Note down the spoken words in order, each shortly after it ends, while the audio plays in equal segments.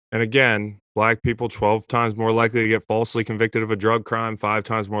And again, black people 12 times more likely to get falsely convicted of a drug crime, 5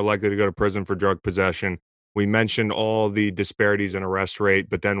 times more likely to go to prison for drug possession. We mentioned all the disparities in arrest rate,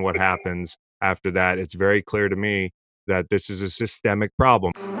 but then what happens after that? It's very clear to me that this is a systemic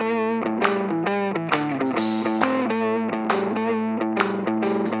problem.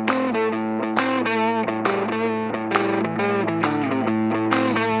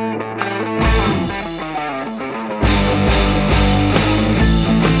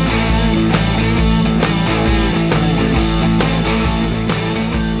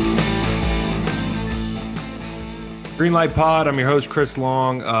 Greenlight Pod. I'm your host, Chris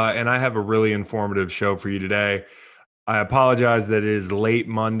Long, and I have a really informative show for you today. I apologize that it is late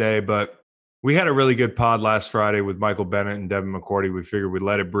Monday, but we had a really good pod last Friday with Michael Bennett and Devin McCourty. We figured we'd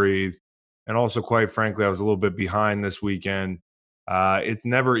let it breathe. And also, quite frankly, I was a little bit behind this weekend. It's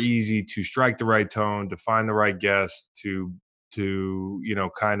never easy to strike the right tone, to find the right guest, to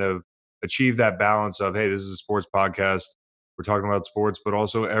kind of achieve that balance of, hey, this is a sports podcast. We're talking about sports, but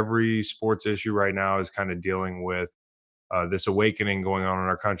also every sports issue right now is kind of dealing with this awakening going on in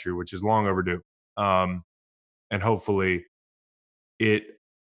our country, which is long overdue. Um, and hopefully it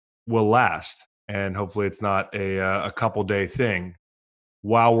will last. And hopefully it's not a couple day thing.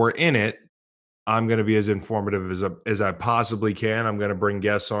 While we're in it, I'm going to be as informative as I possibly can. I'm going to bring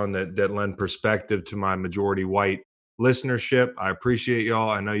guests on that lend perspective to my majority white listenership. I appreciate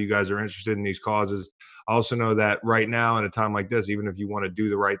y'all. I know you guys are interested in these causes. I also know that right now, in a time like this, even if you want to do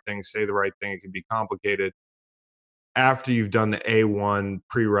the right thing, say the right thing, it can be complicated after you've done the A1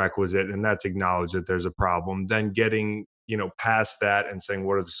 prerequisite, and that's acknowledged that there's a problem, then getting, past that and saying,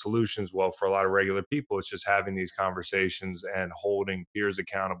 what are the solutions? Well, for a lot of regular people, it's just having these conversations and holding peers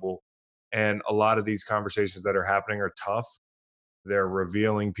accountable. And a lot of these conversations that are happening are tough. They're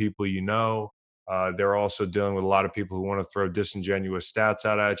revealing people you know. They're also dealing with a lot of people who want to throw disingenuous stats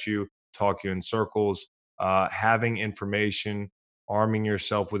out at you, talk you in circles. Having information, arming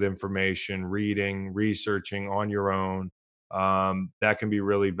yourself with information, reading, researching on your own, that can be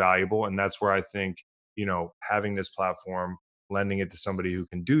really valuable. And that's where I think, having this platform, lending it to somebody who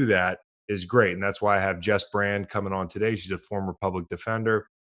can do that is great. And that's why I have Jess Brand coming on today. She's a former public defender.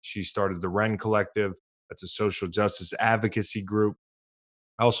 She started the Wren Collective. That's a social justice advocacy group.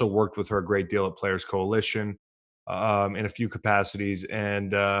 I also worked with her a great deal at Players Coalition in a few capacities,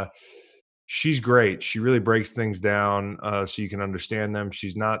 and she's great. She really breaks things down so you can understand them.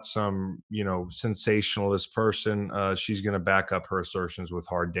 She's not some sensationalist person. She's going to back up her assertions with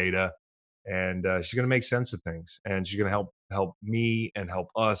hard data, and she's going to make sense of things, and she's going to help me and help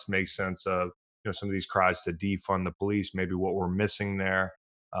us make sense of some of these cries to defund the police, maybe what we're missing there,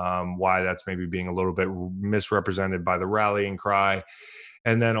 why that's maybe being a little bit misrepresented by the rallying cry.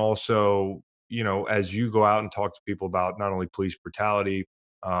 And then also, as you go out and talk to people about not only police brutality,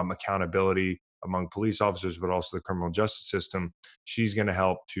 accountability among police officers, but also the criminal justice system, she's going to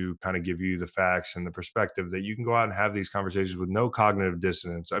help to kind of give you the facts and the perspective that you can go out and have these conversations with no cognitive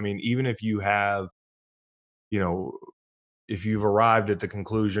dissonance. I mean, even if you have, you know, if you've arrived at the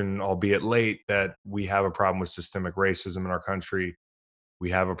conclusion, albeit late, that we have a problem with systemic racism in our country, we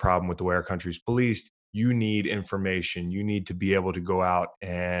have a problem with the way our country's policed. You need information. You need to be able to go out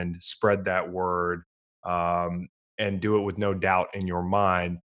and spread that word, and do it with no doubt in your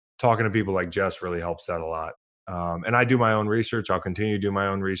mind. Talking to people like Jess really helps that a lot. And I do my own research. I'll continue to do my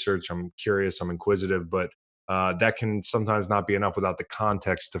own research. I'm curious, I'm inquisitive, but that can sometimes not be enough without the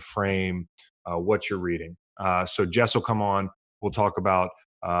context to frame what you're reading. So Jess will come on. We'll talk about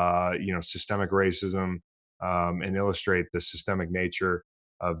systemic racism, and illustrate the systemic nature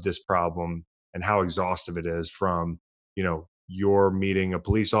of this problem and how exhaustive it is, from you're meeting a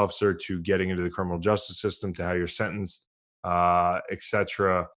police officer to getting into the criminal justice system to how you're sentenced,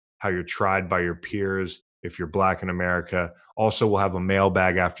 etc., how you're tried by your peers if you're black in America. Also, we'll have a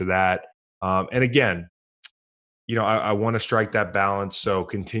mailbag after that. And again, I want to strike that balance. So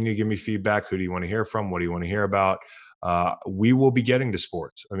continue to give me feedback. Who do you want to hear from? What do you want to hear about? We will be getting to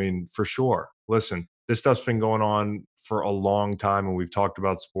sports. I mean, for sure. Listen, this stuff's been going on for a long time, and we've talked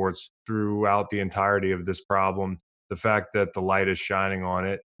about sports throughout the entirety of this problem. The fact that the light is shining on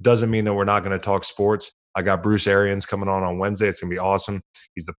it doesn't mean that we're not going to talk sports. I got Bruce Arians coming on Wednesday. It's going to be awesome.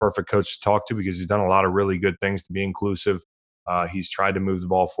 He's the perfect coach to talk to because he's done a lot of really good things to be inclusive. He's tried to move the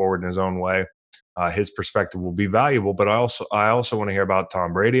ball forward in his own way. His perspective will be valuable, but I also want to hear about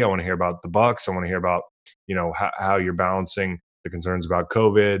Tom Brady. I want to hear about the Bucks. I want to hear about how you're balancing the concerns about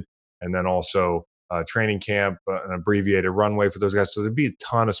COVID, and then also training camp, an abbreviated runway for those guys. So there'd be a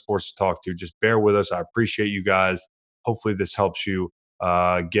ton of sports to talk to. Just bear with us. I appreciate you guys. Hopefully this helps you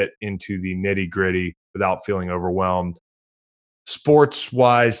get into the nitty gritty without feeling overwhelmed. Sports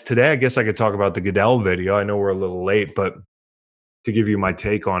wise today, I guess I could talk about the Goodell video. I know we're a little late, but to give you my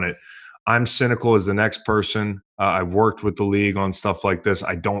take on it, I'm cynical as the next person. I've worked with the league on stuff like this.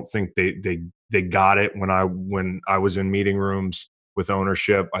 I don't think they got it when I was in meeting rooms with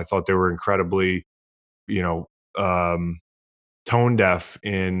ownership. I thought they were incredibly, you know, um, tone deaf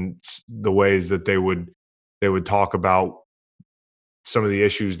in the ways that they would talk about some of the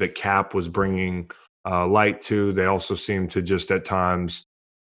issues that Cap was bringing light to. They also seem to just at times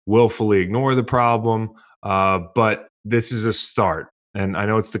willfully ignore the problem. But this is a start. And I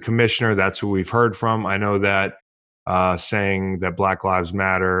know it's the commissioner. That's who we've heard from. I know that saying that Black Lives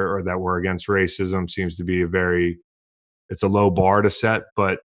Matter or that we're against racism seems to be it's a low bar to set,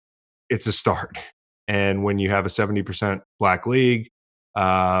 but it's a start. And when you have a 70% black league,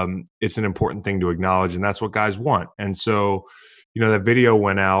 it's an important thing to acknowledge. And that's what guys want. And so, that video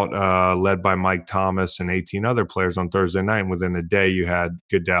went out, led by Mike Thomas and 18 other players on Thursday night. And within a day, you had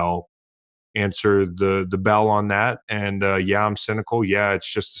Goodell answer the bell on that. And yeah, I'm cynical. Yeah,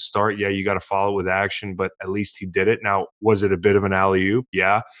 it's just a start. Yeah, you got to follow it with action, but at least he did it. Now, was it a bit of an alley oop?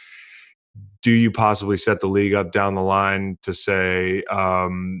 Yeah. Do you possibly set the league up down the line to say,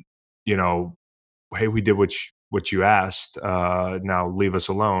 you know, hey, we did what you asked. Now leave us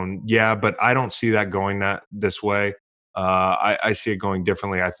alone. Yeah, but I don't see that going this way. I see it going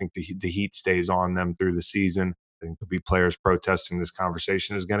differently. I think the heat stays on them through the season. I think there'll be players protesting. This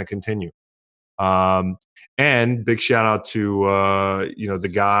conversation is going to continue. Um, and big shout out to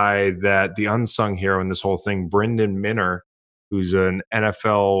the guy that the unsung hero in this whole thing, Brendan Minner, who's an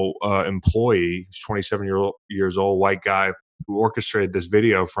NFL employee. He's 27 years old, white guy who orchestrated this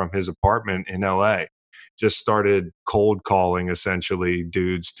video from his apartment in LA. Just started cold calling essentially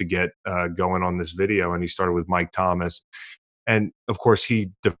dudes to get going on this video, and he started with Mike Thomas. And of course,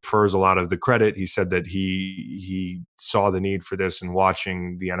 he defers a lot of the credit. He said that he saw the need for this and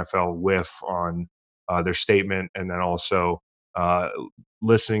watching the NFL whiff on their statement, and then also uh,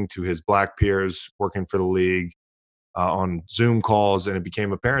 listening to his black peers working for the league on Zoom calls, and it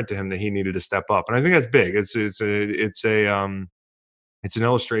became apparent to him that he needed to step up. And I think that's big. It's an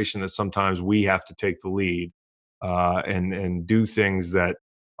illustration that sometimes we have to take the lead and do things that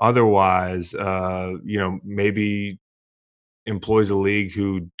otherwise, maybe employees of the league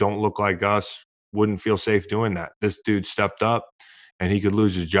who don't look like us wouldn't feel safe doing that. This dude stepped up and he could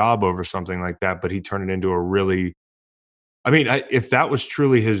lose his job over something like that, but he turned it into a really, if that was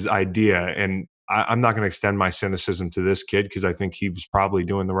truly his idea, and I'm not going to extend my cynicism to this kid because I think he was probably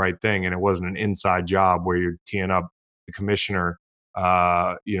doing the right thing and it wasn't an inside job where you're teeing up the commissioner,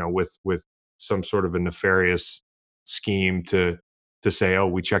 with some sort of a nefarious scheme to say, oh,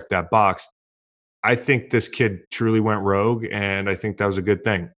 we checked that box. I think this kid truly went rogue, and I think that was a good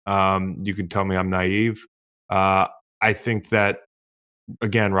thing. You can tell me I'm naive. I think that,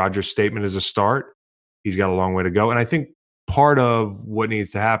 again, Roger's statement is a start. He's got a long way to go. And I think part of what needs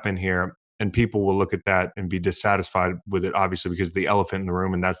to happen here, and people will look at that and be dissatisfied with it, obviously, because the elephant in the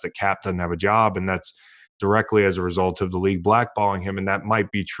room, and that's that Cap doesn't have a job, and that's directly as a result of the league blackballing him. And that might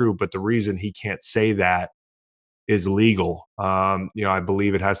be true, but the reason he can't say that is legal. I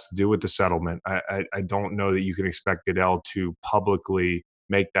believe it has to do with the settlement. I don't know that you can expect Goodell to publicly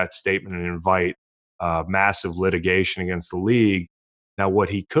make that statement and invite massive litigation against the league. Now, what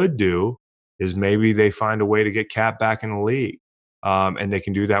he could do is maybe they find a way to get Cap back in the league, and they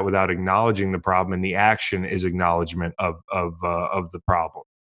can do that without acknowledging the problem. And the action is acknowledgement of the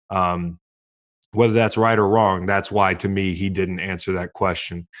problem. Whether that's right or wrong, that's why, to me, he didn't answer that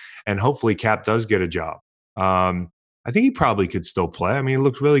question. And hopefully Cap does get a job. I think he probably could still play. I mean, he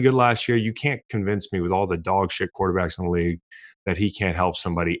looked really good last year. You can't convince me with all the dog shit quarterbacks in the league that he can't help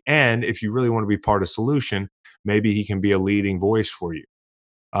somebody. And if you really want to be part of the solution, maybe he can be a leading voice for you.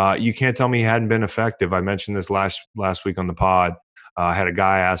 You can't tell me he hadn't been effective. I mentioned this last week on the pod. I had a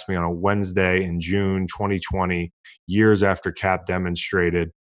guy ask me on a Wednesday in June 2020, years after Cap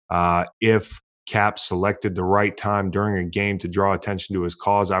demonstrated, if Cap selected the right time during a game to draw attention to his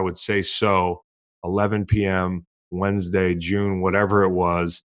cause. I would say so. 11 p.m. Wednesday, June, whatever it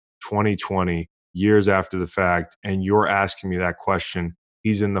was, 2020, years after the fact, and you're asking me that question.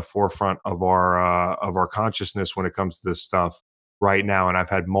 He's in the forefront of our consciousness when it comes to this stuff right now. And I've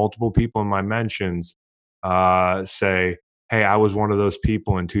had multiple people in my mentions say, hey, I was one of those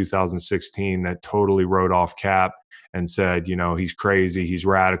people in 2016 that totally wrote off Cap and said, he's crazy, he's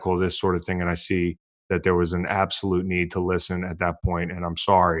radical, this sort of thing. And I see that there was an absolute need to listen at that point, and I'm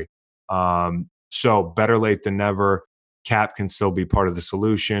sorry. So better late than never. Cap can still be part of the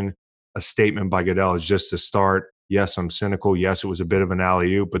solution. A statement by Goodell is just a start. Yes, I'm cynical. Yes, it was a bit of an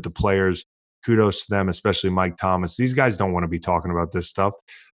alley-oop, but the players kudos to them, especially Mike Thomas. These guys don't want to be talking about this stuff,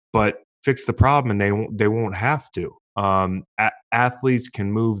 but fix the problem, and they won't have to. Athletes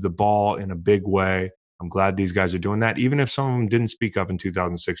can move the ball in a big way. I'm glad these guys are doing that, even if some of them didn't speak up in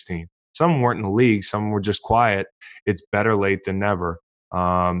 2016. Some weren't in the league, some were just quiet. It's better late than never.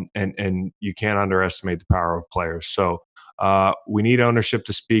 And you can't underestimate the power of players. So we need ownership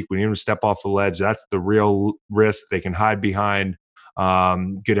to speak. We need them to step off the ledge. That's the real risk. They can hide behind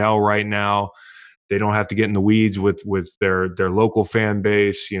Goodell right now. They don't have to get in the weeds with their local fan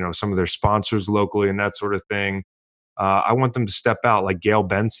base, some of their sponsors locally and that sort of thing. I want them to step out like Gail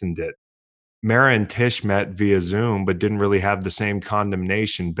Benson did. Mara and Tish met via Zoom, but didn't really have the same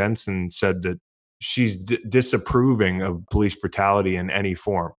condemnation. Benson said that she's disapproving of police brutality in any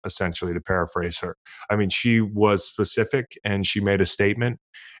form, essentially, to paraphrase her. I mean, she was specific and she made a statement,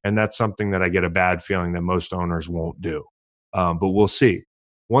 and that's something that I get a bad feeling that most owners won't do. But we'll see.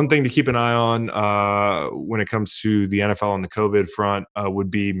 One thing to keep an eye on when it comes to the NFL on the COVID front would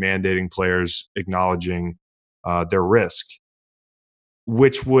be mandating players acknowledging their risk,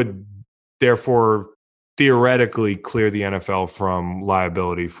 which would therefore theoretically clear the NFL from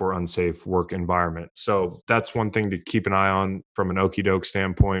liability for unsafe work environment. So that's one thing to keep an eye on from an okey doke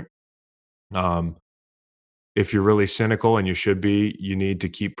standpoint. If you're really cynical, and you should be, you need to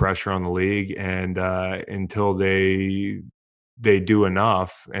keep pressure on the league, and until they do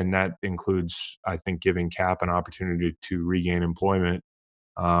enough, and that includes, I think, giving Cap an opportunity to regain employment.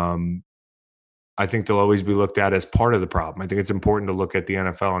 I think they'll always be looked at as part of the problem. I think it's important to look at the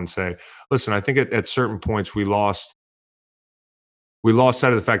NFL and say, listen, I think at certain points we lost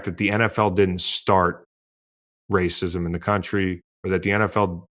sight of the fact that the NFL didn't start racism in the country, or that the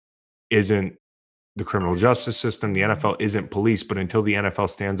NFL isn't the criminal justice system. The NFL isn't police, but until the NFL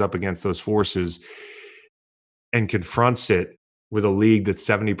stands up against those forces and confronts it with a league that's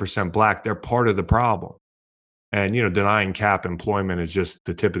 70% black, they're part of the problem. And, denying Cap employment is just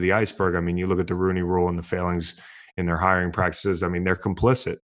the tip of the iceberg. I mean, you look at the Rooney Rule and the failings in their hiring practices. I mean, they're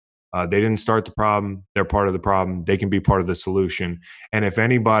complicit. They didn't start the problem. They're part of the problem. They can be part of the solution. And if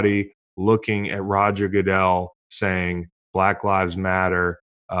anybody looking at Roger Goodell saying Black Lives Matter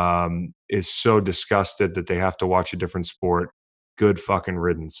is so disgusted that they have to watch a different sport, good fucking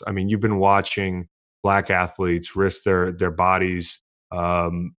riddance. I mean, you've been watching black athletes risk their bodies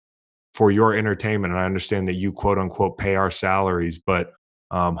for your entertainment. And I understand that you, quote unquote, pay our salaries, but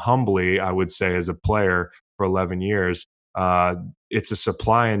humbly, I would say, as a player for 11 years, it's a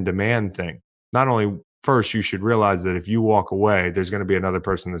supply and demand thing. Not only, first, you should realize that if you walk away, there's going to be another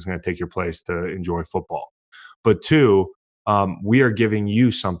person that's going to take your place to enjoy football. But two, we are giving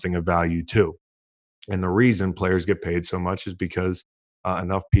you something of value too. And the reason players get paid so much is because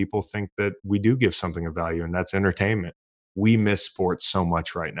enough people think that we do give something of value, and that's entertainment. We miss sports so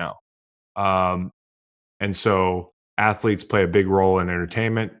much right now. And so athletes play a big role in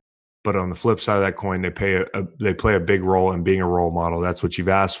entertainment, but on the flip side of that coin, they play a big role in being a role model. That's what you've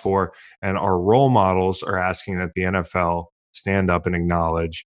asked for. And our role models are asking that the NFL stand up and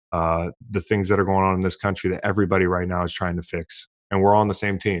acknowledge the things that are going on in this country that everybody right now is trying to fix. And we're all on the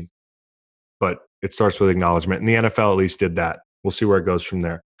same team. But it starts with acknowledgement. And the NFL at least did that. We'll see where it goes from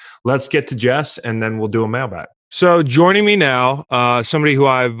there. Let's get to Jess, and then we'll do a mailbag. So joining me now, somebody who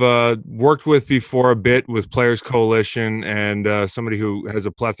I've worked with before a bit with Players Coalition, and somebody who has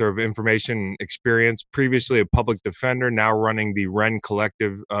a plethora of information and experience, previously a public defender, now running the Wren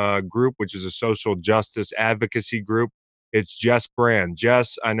Collective group, which is a social justice advocacy group. It's Jess Brand.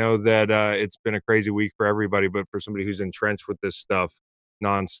 Jess, I know that it's been a crazy week for everybody, but for somebody who's entrenched with this stuff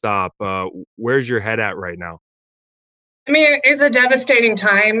nonstop, where's your head at right now? I mean, it's a devastating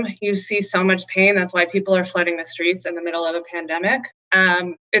time. You see so much pain. That's why people are flooding the streets in the middle of a pandemic.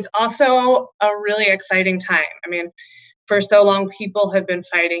 It's also a really exciting time. I mean, for so long, people have been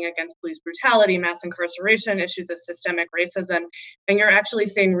fighting against police brutality, mass incarceration, issues of systemic racism, and you're actually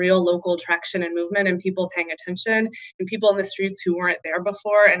seeing real local traction and movement and people paying attention and people in the streets who weren't there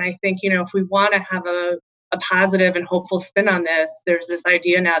before. And I think, if we want to have a positive and hopeful spin on this, there's this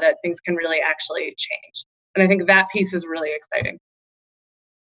idea now that things can really actually change. And I think that piece is really exciting.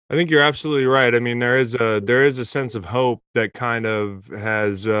 I think you're absolutely right. I mean, there is a sense of hope that kind of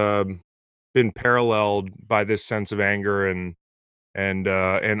has been paralleled by this sense of anger and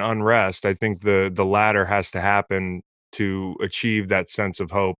unrest. I think the latter has to happen to achieve that sense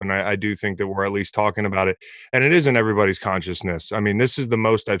of hope. And I do think that we're at least talking about it. And it is in everybody's consciousness. I mean, this is the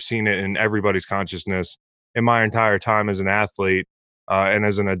most I've seen it in everybody's consciousness in my entire time as an athlete and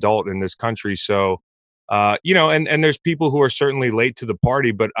as an adult in this country. So, and there's people who are certainly late to the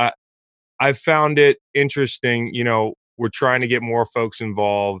party, but I found it interesting. We're trying to get more folks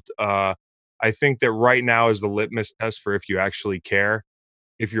involved. I think that right now is the litmus test for if you actually care.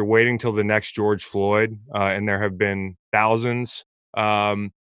 If you're waiting till the next George Floyd, and there have been thousands,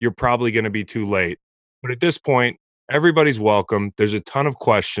 you're probably going to be too late. But at this point, everybody's welcome. There's a ton of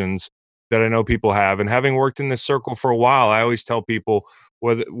questions that I know people have, and having worked in this circle for a while, I always tell people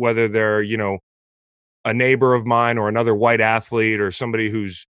whether they're a neighbor of mine or another white athlete or somebody who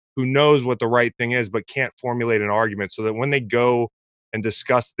knows what the right thing is but can't formulate an argument, so that when they go and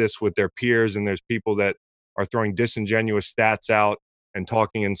discuss this with their peers and there's people that are throwing disingenuous stats out and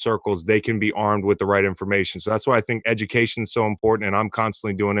talking in circles, they can be armed with the right information. So that's why I think education is so important, and I'm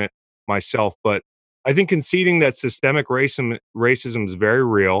constantly doing it myself. But I think conceding that systemic racism is very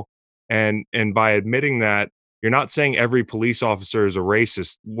real, and by admitting that, you're not saying every police officer is a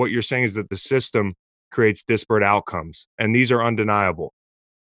racist. What you're saying is that the system creates disparate outcomes, and these are undeniable.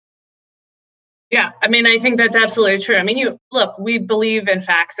 Yeah, I mean, I think that's absolutely true. I mean, you look, we believe in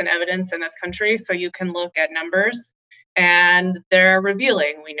facts and evidence in this country, so you can look at numbers and they're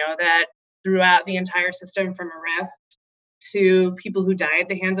revealing. We know that throughout the entire system, from arrest to people who die at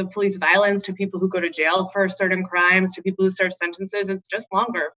the hands of police violence, to people who go to jail for certain crimes, to people who serve sentences, it's just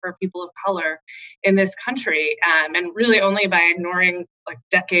longer for people of color in this country. And really only by ignoring like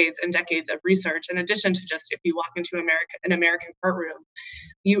decades and decades of research, in addition to just if you walk into an American courtroom,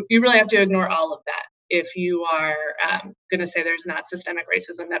 you really have to ignore all of that if you are going to say there's not systemic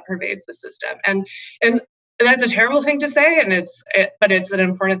racism that pervades the system. And that's a terrible thing to say, but it's an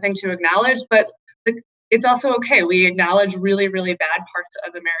important thing to acknowledge. But it's also okay. We acknowledge really, really bad parts of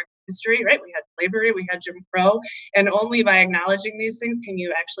American history, right? We had slavery, we had Jim Crow, and only by acknowledging these things can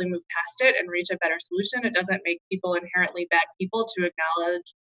you actually move past it and reach a better solution. It doesn't make people inherently bad people to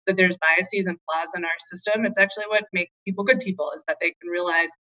acknowledge that there's biases and flaws in our system. It's actually what makes people good people, is that they can realize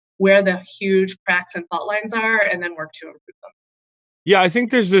where the huge cracks and fault lines are and then work to improve them. Yeah, I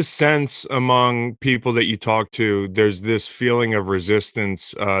think there's this sense among people that you talk to, there's this feeling of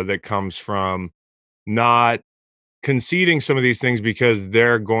resistance that comes from not conceding some of these things because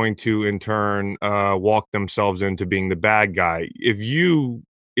they're going to in turn walk themselves into being the bad guy. If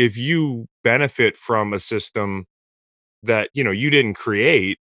you benefit from a system that you didn't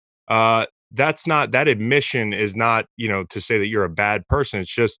create, uh that's not, that admission is not to say that you're a bad person.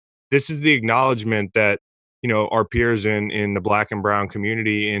 It's just, this is the acknowledgement that our peers in the black and brown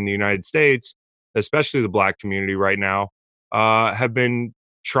community in the United States, especially the black community right now, have been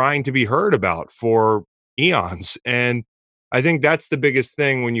trying to be heard about for eons. And I think that's the biggest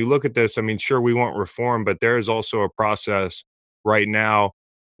thing when you look at this. I mean, sure, we want reform, but there is also a process right now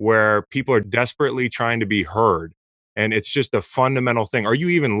where people are desperately trying to be heard. And it's just a fundamental thing. Are you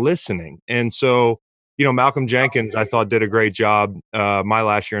even listening? And so, Malcolm Jenkins, I thought, did a great job my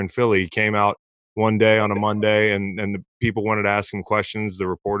last year in Philly. He came out one day on a Monday, and the people wanted to ask him questions, the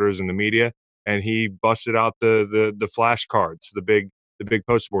reporters and the media, and he busted out the flashcards, the big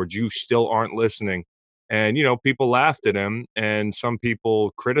poster boards. You still aren't listening. And people laughed at him, and some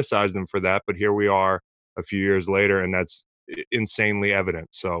people criticized him for that. But here we are a few years later, and that's insanely evident.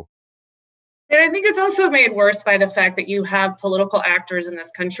 So And I think it's also made worse by the fact that you have political actors in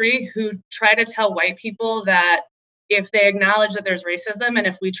this country who try to tell white people that if they acknowledge that there's racism and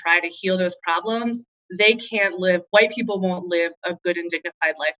if we try to heal those problems, they can't live, white people won't live a good and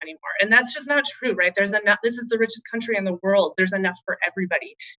dignified life anymore. And that's just not true, right? There's enough, this is the richest country in the world. There's enough for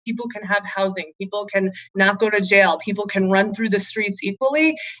everybody. People can have housing, people can not go to jail, people can run through the streets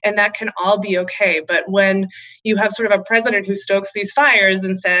equally, and that can all be okay. But when you have sort of a president who stokes these fires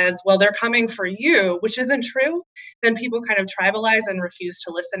and says, well, they're coming for you, which isn't true, then people kind of tribalize and refuse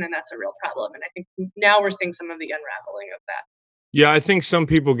to listen, and that's a real problem. And I think now we're seeing some of the unraveling of that. yeah, I think some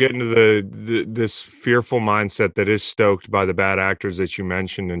people get into this fearful mindset that is stoked by the bad actors that you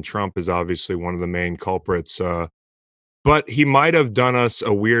mentioned, and Trump is obviously one of the main culprits. But he might have done us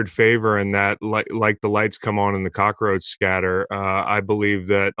a weird favor in that, like the lights come on and the cockroach scatter. I believe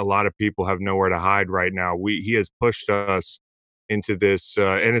that a lot of people have nowhere to hide right now. He has pushed us into this,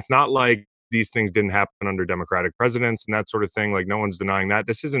 and it's not like these things didn't happen under Democratic presidents and that sort of thing. Like, no one's denying that.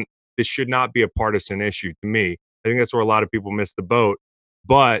 This should not be a partisan issue to me. I think that's where a lot of people miss the boat.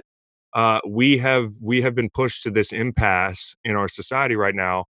 But we have been pushed to this impasse in our society right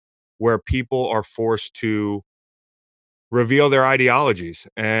now, where people are forced to reveal their ideologies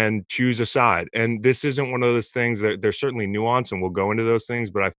and choose a side. And this isn't one of those things that, there's certainly nuance and we'll go into those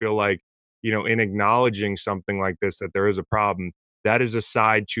things, but I feel like, in acknowledging something like this, that there is a problem, that is a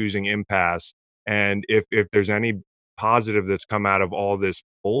side choosing impasse. And if there's any positive that's come out of all this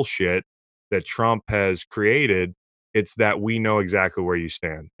bullshit that Trump has created, it's that we know exactly where you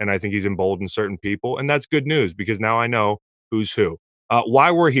stand. And I think he's emboldened certain people. And that's good news, because now I know who's who.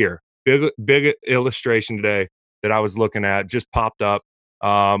 Why we're here. big illustration today that I was looking at just popped up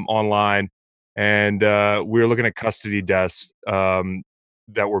online, and we were looking at custody deaths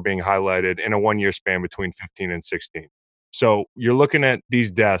that were being highlighted in a 1 year span between 15 and 16. So you're looking at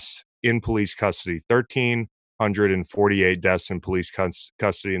these deaths in police custody: 1,348 deaths in police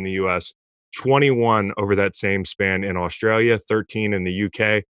custody in the U.S., 21 over that same span in Australia, 13 in the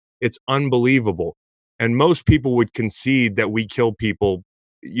UK. It's unbelievable. And most people would concede that we kill people,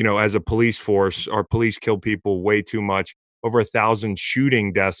 as a police force. Our police kill people way too much. Over 1,000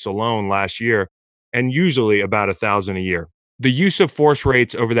 shooting deaths alone last year, and usually about 1,000 a year. The use of force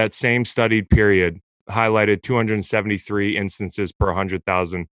rates over that same studied period highlighted 273 instances per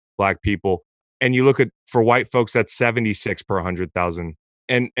 100,000 Black people. And you look at, for white folks, that's 76 per 100,000.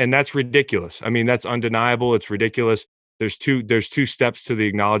 And that's ridiculous. I mean, that's undeniable. It's ridiculous. There's two steps to the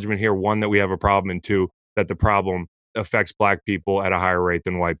acknowledgement here. One, that we have a problem, and two, that the problem affects Black people at a higher rate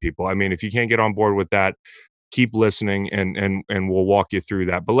than white people. I mean, if you can't get on board with that, keep listening, and we'll walk you through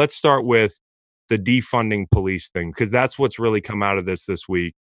that. But let's start with the defunding police thing, because that's what's really come out of this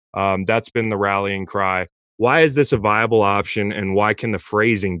week. That's been the rallying cry. Why is this a viable option, and why can the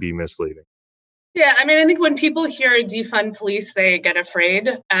phrasing be misleading? Yeah, I mean, I think when people hear defund police, they get afraid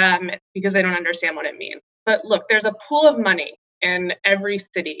because they don't understand what it means. But look, there's a pool of money in every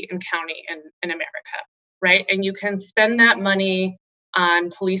city and county in America, right? And you can spend that money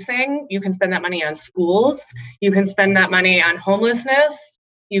on policing, you can spend that money on schools, you can spend that money on homelessness,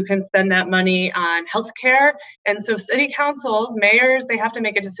 you can spend that money on healthcare. And so city councils, mayors, they have to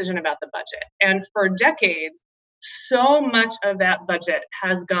make a decision about the budget. And for decades, so much of that budget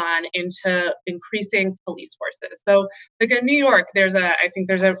has gone into increasing police forces. So like in New York, was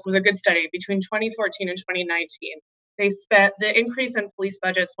a good study between 2014 and 2019. The increase in police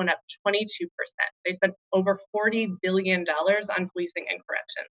budgets went up 22%. They spent over $40 billion on policing and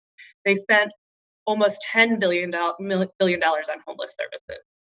corrections. They spent almost $10 billion on homeless services.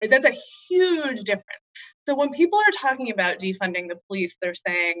 That's a huge difference. So when people are talking about defunding the police, they're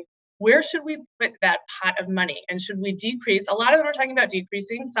saying, where should we put that pot of money? And should we decrease? A lot of them are talking about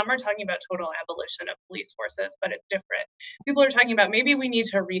decreasing. Some are talking about total abolition of police forces, but it's different. People are talking about maybe we need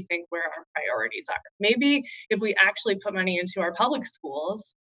to rethink where our priorities are. Maybe if we actually put money into our public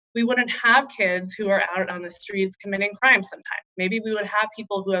schools, we wouldn't have kids who are out on the streets committing crime sometimes. Maybe we would have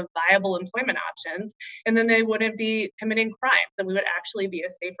people who have viable employment options, and then they wouldn't be committing crime. Then we would actually be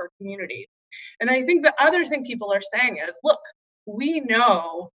a safer community. And I think the other thing people are saying is, look, we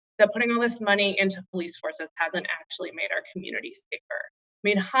know that putting all this money into police forces hasn't actually made our community safer. I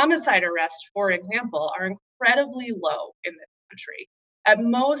mean, homicide arrests, for example, are incredibly low in this country. At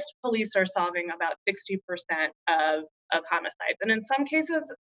most, police are solving about 60% of homicides. And in some cases,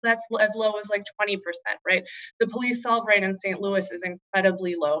 that's as low as like 20%, right? The police solve rate in St. Louis is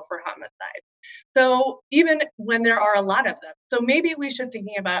incredibly low for homicide. So even when there are a lot of them, so maybe we should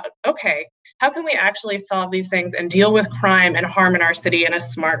thinking about, okay, how can we actually solve these things and deal with crime and harm in our city in a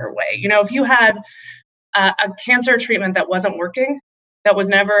smarter way? If you had a cancer treatment that wasn't working, that was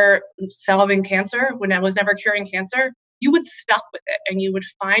never solving cancer, when it was never curing cancer, you would stop with it and you would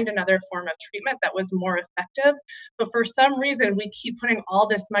find another form of treatment that was more effective. But for some reason, we keep putting all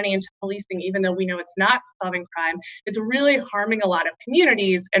this money into policing, even though we know it's not solving crime. It's really harming a lot of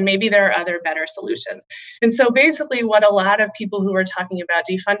communities, and maybe there are other better solutions. And so basically what a lot of people who are talking about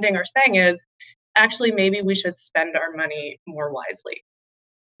defunding are saying is, actually, maybe we should spend our money more wisely.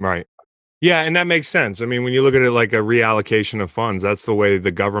 Right. Yeah, and that makes sense. I mean, when you look at it like a reallocation of funds, that's the way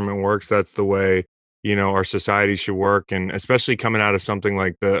the government works. That's the way, our society should work. And especially coming out of something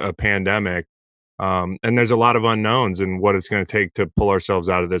like a pandemic, and there's a lot of unknowns in what it's going to take to pull ourselves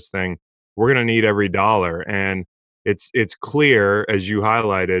out of this thing. We're going to need every dollar. And it's clear, as you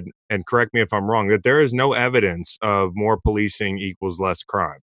highlighted, and correct me if I'm wrong, that there is no evidence of more policing equals less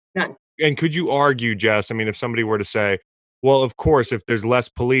crime. None. And could you argue, Jess, I mean, if somebody were to say, well, of course, if there's less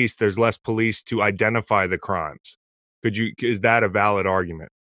police to identify the crimes. Is that a valid argument?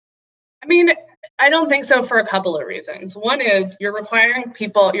 I mean, I don't think so, for a couple of reasons. One is you're relying on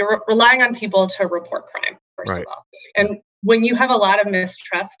people to report crime, first Right. of all. And when you have a lot of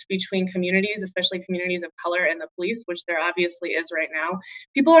mistrust between communities, especially communities of color and the police, which there obviously is right now,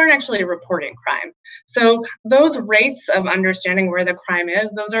 people aren't actually reporting crime. So those rates of understanding where the crime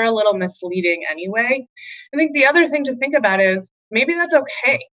is, those are a little misleading anyway. I think the other thing to think about is maybe that's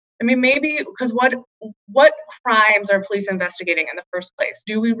okay. I mean, maybe because what crimes are police investigating in the first place?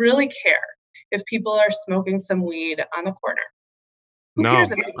 Do we really care if people are smoking some weed on the corner? No,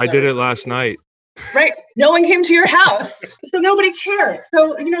 I did it last night. Right. No one came to your house. So nobody cares.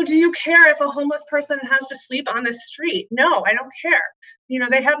 So, do you care if a homeless person has to sleep on the street? No, I don't care.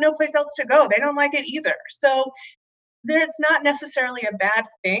 They have no place else to go. They don't like it either. So it's not necessarily a bad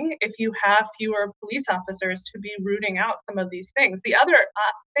thing if you have fewer police officers to be rooting out some of these things. The other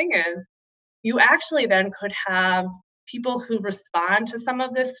thing is you actually then could have people who respond to some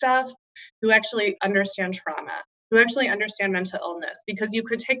of this stuff who actually understand trauma, who actually understand mental illness, because you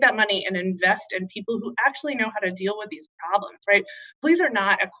could take that money and invest in people who actually know how to deal with these problems, right? Police are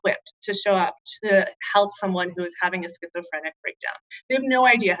not equipped to show up to help someone who is having a schizophrenic breakdown. They have no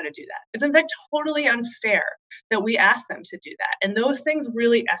idea how to do that. It's in fact totally unfair that we ask them to do that. And those things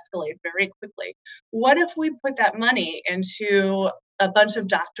really escalate very quickly. What if we put that money into a bunch of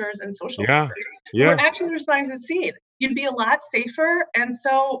doctors and social Yeah. workers who are Yeah. actually responding to the scene? You'd be a lot safer. And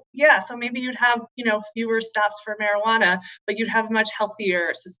so maybe you'd have, fewer stops for marijuana, but you'd have a much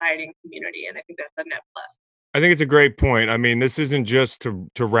healthier society and community. And I think that's a net plus. I think it's a great point. I mean, this isn't just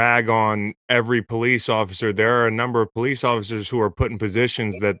to rag on every police officer. There are a number of police officers who are put in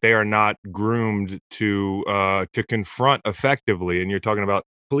positions that they are not groomed to confront effectively. And you're talking about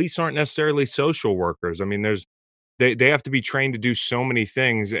police aren't necessarily social workers. I mean, they have to be trained to do so many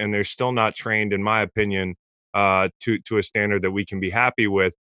things, and they're still not trained, in my opinion, to a standard that we can be happy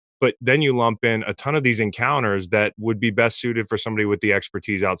with. But then you lump in a ton of these encounters that would be best suited for somebody with the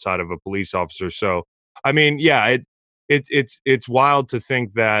expertise outside of a police officer. So, I mean, yeah, it's wild to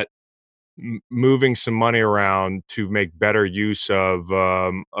think that moving some money around to make better use of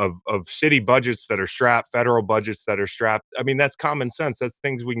city budgets that are strapped, federal budgets that are strapped. I mean, that's common sense. That's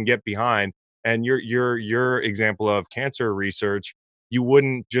things we can get behind. And your example of cancer research, you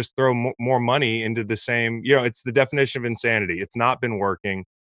wouldn't just throw more money into the same. It's the definition of insanity. It's not been working.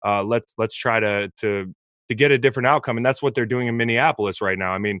 Let's try to get a different outcome, and that's what they're doing in Minneapolis right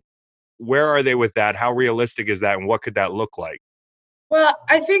now. I mean, where are they with that? How realistic is that, and what could that look like? Well,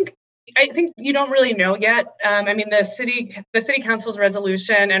 I think you don't really know yet. I mean, the city council's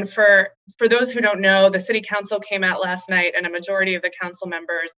resolution, and for those who don't know, the city council came out last night, and a majority of the council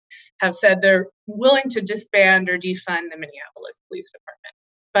members have said they're willing to disband or defund the Minneapolis Police Department.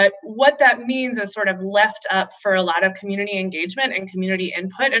 But what that means is sort of left up for a lot of community engagement and community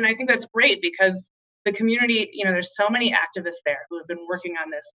input, and I think that's great because the community, there's so many activists there who have been working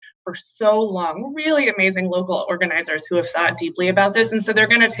on this for so long, really amazing local organizers who have thought deeply about this. And so they're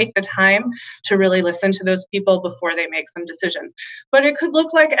going to take the time to really listen to those people before they make some decisions. But it could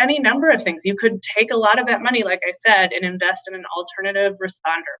look like any number of things. You could take a lot of that money, like I said, and invest in an alternative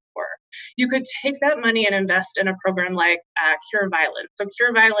responder corps. You could take that money and invest in a program like Cure Violence. So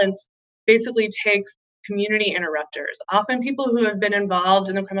Cure Violence basically takes community interrupters, often people who have been involved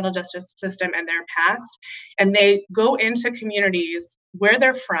in the criminal justice system in their past, and they go into communities where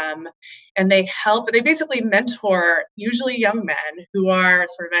they're from, and they basically mentor usually young men who are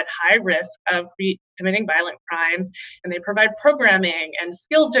sort of at high risk of committing violent crimes, and they provide programming and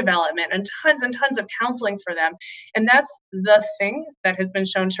skills development and tons of counseling for them. And that's the thing that has been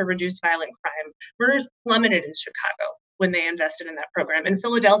shown to reduce violent crime. Murders plummeted in Chicago when they invested in that program. In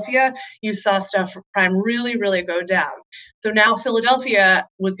Philadelphia, you saw stuff crime really, really go down. So now Philadelphia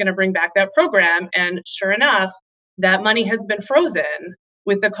was going to bring back that program, and sure enough, that money has been frozen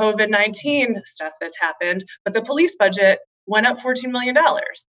with the COVID-19 stuff that's happened, but the police budget went up $14 million.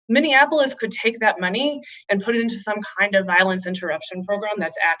 Minneapolis could take that money and put it into some kind of violence interruption program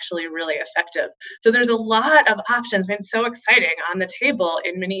that's actually really effective. So there's a lot of options, been so exciting on the table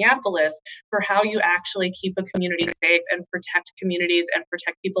in Minneapolis for how you actually keep a community safe and protect communities and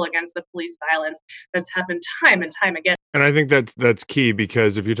protect people against the police violence that's happened time and time again. And I think that's key,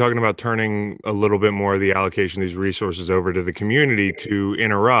 because if you're talking about turning a little bit more of the allocation of these resources over to the community to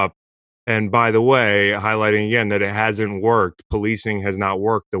interrupt, and by the way, highlighting again that it hasn't worked, policing has not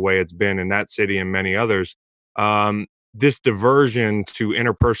worked the way it's been in that city and many others. This diversion to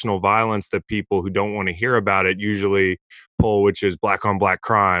interpersonal violence that people who don't want to hear about it usually pull, which is black on black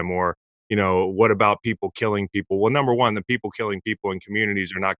crime, or what about people killing people? Well, number one, the people killing people in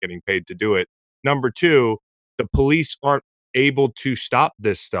communities are not getting paid to do it. Number two, the police aren't able to stop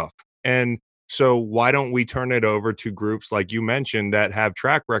this stuff. And so why don't we turn it over to groups like you mentioned that have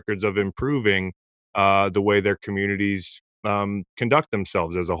track records of improving the way their communities conduct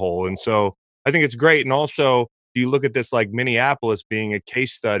themselves as a whole? And so I think it's great. And also, do you look at this like Minneapolis being a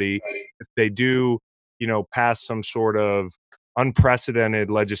case study? If they do, pass some sort of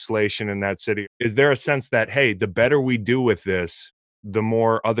unprecedented legislation in that city, is there a sense that, hey, the better we do with this, the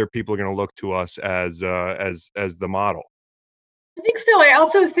more other people are going to look to us as the model? I think so. I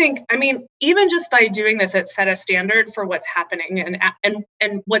also think, I mean, even just by doing this, it set a standard for what's happening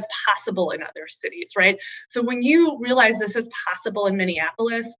and what's possible in other cities, right? So when you realize this is possible in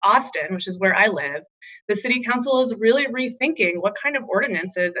Minneapolis, Austin, which is where I live, the city council is really rethinking what kind of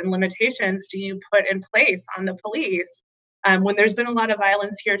ordinances and limitations do you put in place on the police when there's been a lot of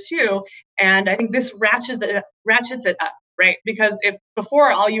violence here too. And I think this ratchets it up, right? Because if before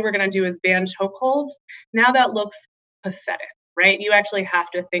all you were going to do is ban chokeholds, now that looks pathetic, right? You actually have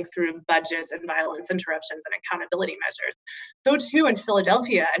to think through budgets and violence interruptions and accountability measures. So too in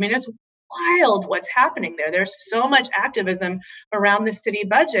Philadelphia, I mean, it's wild what's happening there. There's so much activism around the city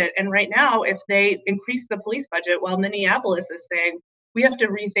budget. And right now, if they increase the police budget while Minneapolis is saying, we have to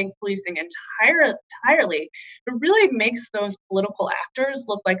rethink policing entirely, it really makes those political actors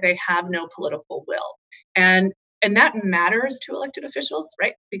look like they have no political will. And that matters to elected officials,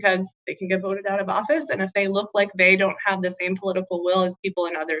 right? Because they can get voted out of office. And if they look like they don't have the same political will as people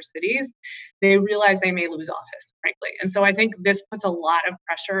in other cities, they realize they may lose office, frankly. And so I think this puts a lot of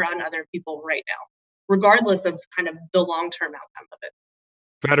pressure on other people right now, regardless of kind of the long-term outcome of it.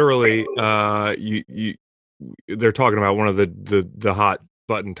 Federally, they're talking about one of the hot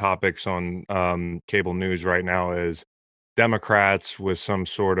button topics on cable news right now is Democrats with some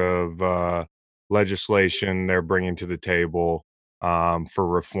sort of legislation they're bringing to the table for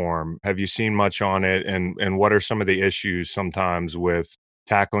reform. Have you seen much on it, and what are some of the issues sometimes with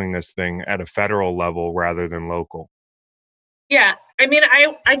tackling this thing at a federal level rather than local? Yeah, I mean,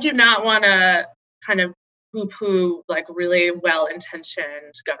 I do not want to kind of poo-poo like really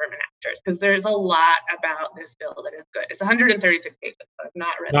well-intentioned government actors because there's a lot about this bill that is good. It's 136 pages. So I've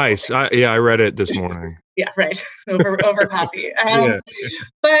not read the whole Nice. thing. Yeah, I read it this morning. Yeah, right. Over coffee. Yeah.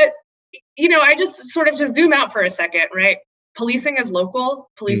 But I just sort of to zoom out for a second, right? Policing is local.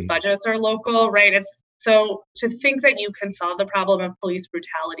 Police Mm. budgets are local, right? It's so to think that you can solve the problem of police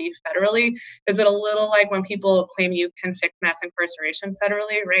brutality federally is it a little like when people claim you can fix mass incarceration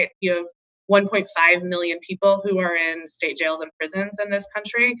federally, right? You have 1.5 million people who are in state jails and prisons in this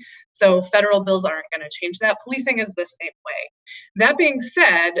country. So federal bills aren't going to change that. Policing is the same way. That being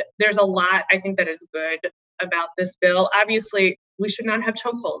said, there's a lot I think that is good about this bill. Obviously, we should not have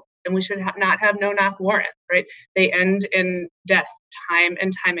chokeholds and we should not have no-knock warrants, right? They end in death time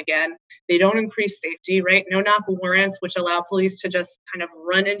and time again. They don't increase safety, right? No-knock warrants, which allow police to just kind of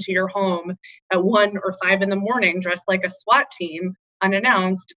run into your home at 1 or 5 in the morning dressed like a SWAT team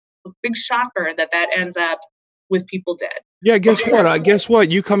unannounced. A big shocker that ends up with people dead. Yeah, guess what? Guess what?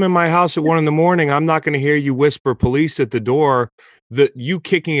 You come in my house at 1 in the morning, I'm not going to hear you whisper police at the door. You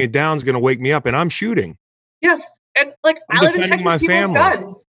kicking it down is going to wake me up, and I'm shooting. Yes, and like I'm I live in defending Texas, my people have family.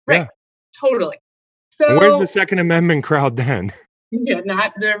 guns, right? Yeah. Totally. And where's the So Second Amendment crowd then? yeah,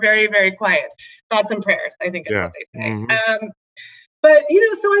 they're very, very quiet. Thoughts and prayers, I think is Yeah. what they say. Mhm. But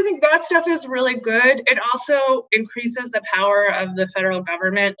so I think that stuff is really good. It also increases the power of the federal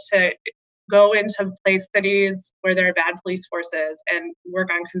government to go into place cities where there are bad police forces and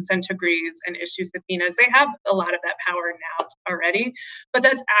work on consent decrees and issue subpoenas. They have a lot of that power now already, but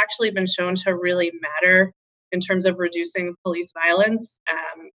that's actually been shown to really matter in terms of reducing police violence.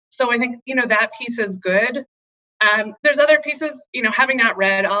 So I think that piece is good. There's other pieces, having not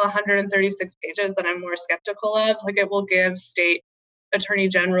read all 136 pages that I'm more skeptical of, like it will give state attorney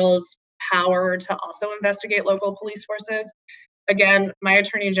generals power to also investigate local police forces. Again, my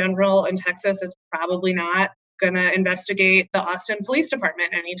attorney general in Texas is probably not going to investigate the Austin Police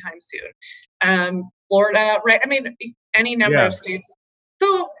Department anytime soon. Florida, right? I mean, any number Yeah. of states.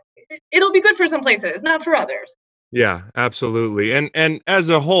 So it'll be good for some places, not for others. Yeah, absolutely. And as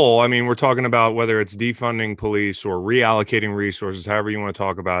a whole, I mean, we're talking about whether it's defunding police or reallocating resources, however you want to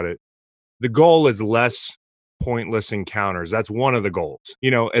talk about it. The goal is less pointless encounters. That's one of the goals.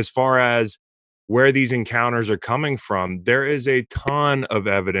 As far as where these encounters are coming from, there is a ton of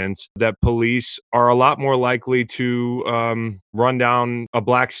evidence that police are a lot more likely to run down a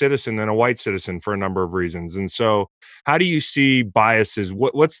black citizen than a white citizen for a number of reasons. And so, how do you see biases?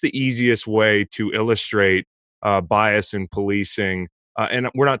 What's the easiest way to illustrate bias in policing? And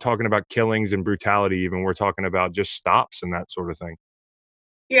we're not talking about killings and brutality, even. We're talking about just stops and that sort of thing.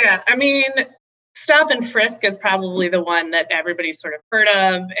 Yeah, I mean, stop and frisk is probably the one that everybody's sort of heard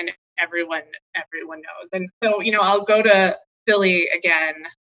of and everyone knows. And so, I'll go to Philly again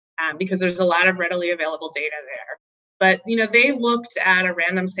because there's a lot of readily available data there. But, they looked at a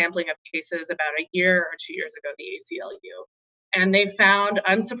random sampling of cases about a year or 2 years ago, the ACLU. And they found,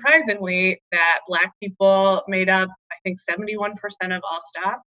 unsurprisingly, that Black people made up, I think, 71% of all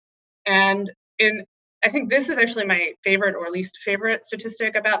stops. And I think this is actually my favorite or least favorite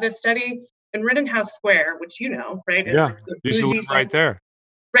statistic about this study. in Rittenhouse Square, which you know, right? Is Yeah, like the used to live bougie right there.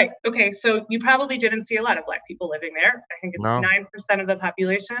 Right. Okay. So you probably didn't see a lot of Black people living there. I think it's No, 9% of the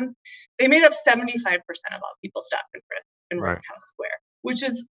population. They made up 75% of all people stopped and frisked in right. Rittenhouse Square, which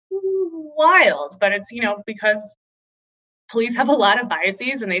is wild. But it's, because police have a lot of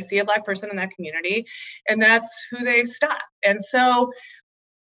biases and they see a Black person in that community and that's who they stop. And so,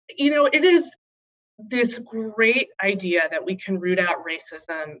 it is this great idea that we can root out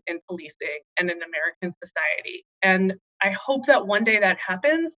racism in policing and in American society. And I hope that one day that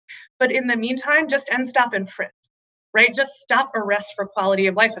happens. But in the meantime, just end, stop, and frisk, right? Just stop arrest for quality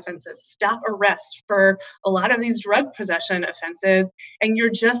of life offenses, stop arrest for a lot of these drug possession offenses. And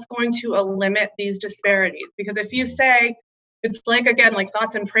you're just going to limit these disparities. Because if you say, it's like, again, like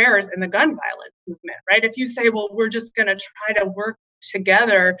thoughts and prayers in the gun violence movement, right? If you say, well, we're just going to try to work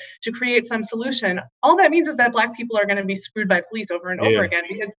together to create some solution, all that means is that Black people are going to be screwed by police over and over again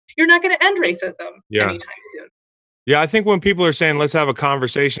because you're not going to end racism anytime soon. Yeah, I think when people are saying let's have a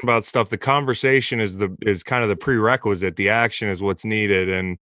conversation about stuff, the conversation is kind of the prerequisite. The action is what's needed.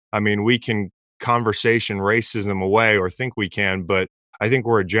 And I mean, we can conversation racism away or think we can, but I think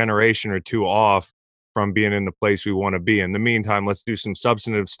we're a generation or two off from being in the place we want to be. In the meantime, let's do some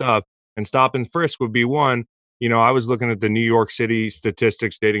substantive stuff, and stop and frisk would be one. I was looking at the New York City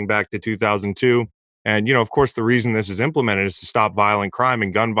statistics dating back to 2002. And, of course, the reason this is implemented is to stop violent crime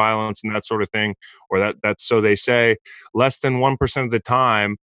and gun violence and that sort of thing, or that's so they say. Less than 1% of the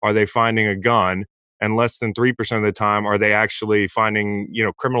time are they finding a gun, and less than 3% of the time are they actually finding,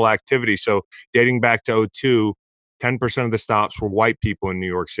 criminal activity. So dating back to 02, 10% of the stops were white people in New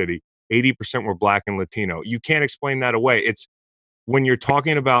York City. 80% were Black and Latino. You can't explain that away. It's when you're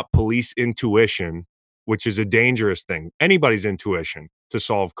talking about police intuition, which is a dangerous thing, anybody's intuition to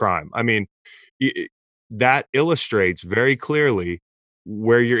solve crime. I mean, that illustrates very clearly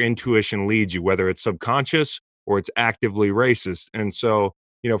where your intuition leads you, whether it's subconscious or it's actively racist. And so,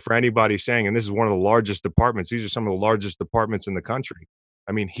 for anybody saying, and this is one of the largest departments, these are some of the largest departments in the country.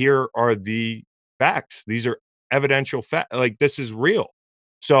 I mean, here are the facts. These are evidential facts. Like, this is real.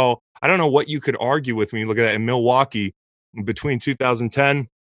 So I don't know what you could argue with when you look at that. In Milwaukee, between 2010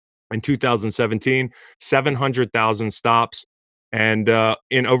 and 2017, 700,000 stops. And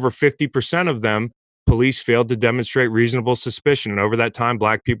in over 50% of them, police failed to demonstrate reasonable suspicion. And over that time,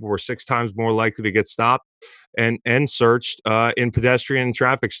 Black people were 6 times more likely to get stopped and searched in pedestrian and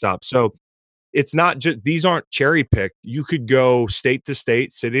traffic stops. So it's not just, these aren't cherry picked. You could go state to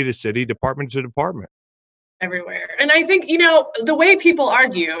state, city to city, department to department. Everywhere. And I think, the way people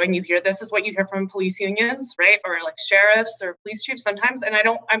argue, and you hear this is what you hear from police unions, right? Or like sheriffs or police chiefs sometimes. And I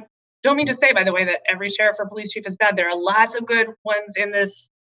don't mean to say, by the way, that every sheriff or police chief is bad. There are lots of good ones in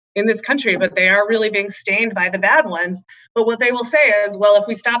this country, but they are really being stained by the bad ones. But what they will say is, well, if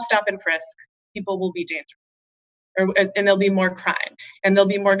we stop and frisk, people will be dangerous. And there'll be more crime and there'll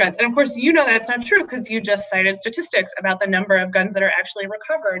be more guns. And of course, that's not true because you just cited statistics about the number of guns that are actually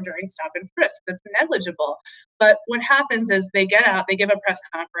recovered during stop and frisk. That's negligible. But what happens is they get out, they give a press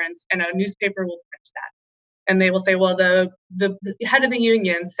conference, and a newspaper will print that. And they will say, well, the head of the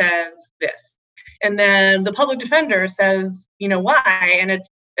union says this. And then the public defender says, why?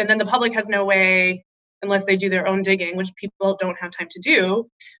 And then the public has no way, unless they do their own digging, which people don't have time to do,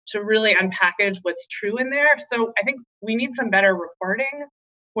 to really unpackage what's true in there. So I think we need some better reporting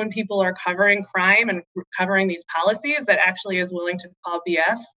when people are covering crime and covering these policies that actually is willing to call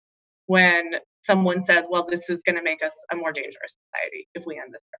BS when someone says, well, this is going to make us a more dangerous society if we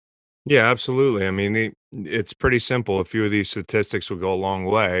end this. Yeah, absolutely. I mean, it's pretty simple. A few of these statistics will go a long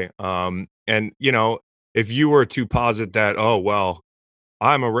way. And, if you were to posit that, oh, well,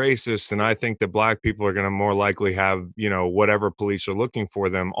 I'm a racist and I think that Black people are going to more likely have, whatever police are looking for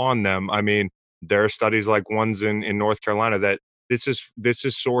them on them. I mean, there are studies like ones in North Carolina that this is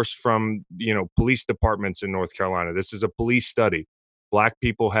sourced from, police departments in North Carolina. This is a police study. Black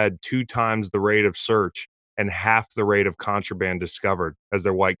people had 2 times the rate of search and half the rate of contraband discovered as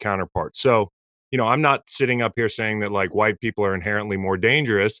their white counterparts. So, I'm not sitting up here saying that like white people are inherently more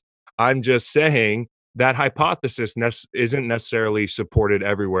dangerous. I'm just saying that hypothesis isn't necessarily supported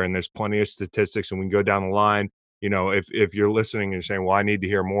everywhere. And there's plenty of statistics, and we can go down the line. If you're listening and you're saying, well, I need to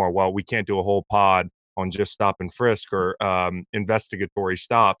hear more. Well, we can't do a whole pod on just stop and frisk or investigatory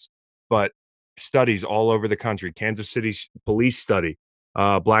stops, but studies all over the country. Kansas City police study.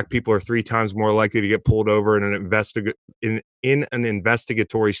 Black people are 3 times more likely to get pulled over in an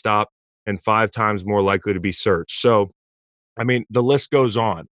investigatory stop and 5 times more likely to be searched. So, I mean, the list goes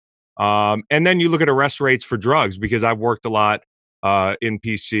on. And then you look at arrest rates for drugs, because I've worked a lot in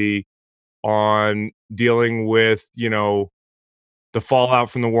PC on dealing with, the fallout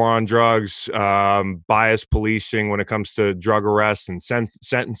from the war on drugs, bias policing when it comes to drug arrests and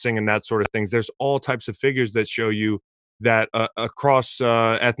sentencing and that sort of things. There's all types of figures that show you that across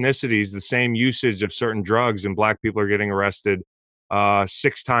ethnicities, the same usage of certain drugs and black people are getting arrested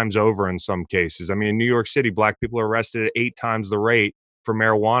 6 times over in some cases. I mean, in New York City, black people are arrested at 8 times the rate for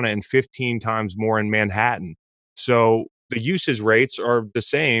marijuana and 15 times more in Manhattan. So the usage rates are the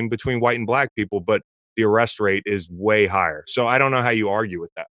same between white and black people, but the arrest rate is way higher. So I don't know how you argue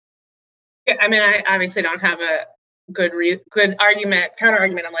with that. Yeah, I mean, I obviously don't have a good argument, counter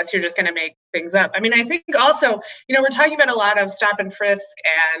argument, unless you're just going to make things up. I mean, I think also, we're talking about a lot of stop and frisk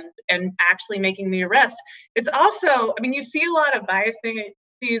and actually making the arrest. It's also, I mean, you see a lot of biasing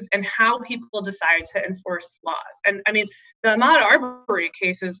and how people decide to enforce laws. And I mean, the Ahmaud Arbery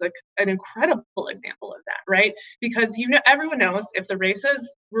case is like an incredible example of that, right? Because everyone knows if the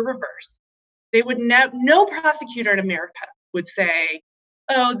races were reversed, they would no prosecutor in America would say,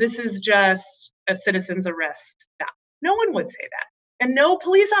 oh, this is just a citizen's arrest stop. No one would say that. And no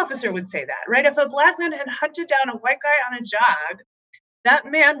police officer would say that, right? If a black man had hunted down a white guy on a jog,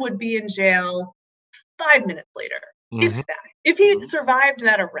 that man would be in jail 5 minutes later, if he survived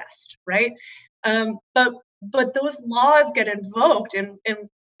that arrest, right? But those laws get invoked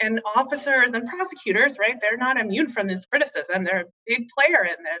and officers and prosecutors, right? They're not immune from this criticism. They're a big player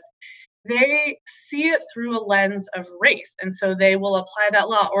in this. They see it through a lens of race. And so they will apply that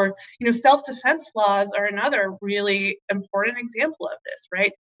law. Or, self-defense laws are another really important example of this,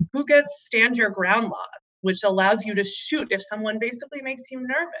 right? Who gets stand your ground laws, which allows you to shoot if someone basically makes you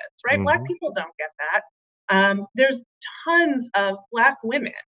nervous, right? Black people don't get that. There's tons of Black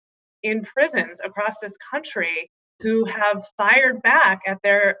women in prisons across this country who have fired back at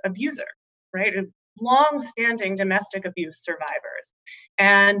their abuser, right? Long-standing domestic abuse survivors,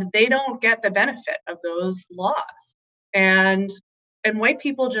 and they don't get the benefit of those laws, and white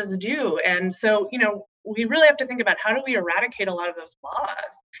people just do. And so, we really have to think about how do we eradicate a lot of those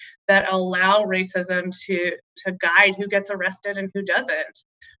laws that allow racism to guide who gets arrested and who doesn't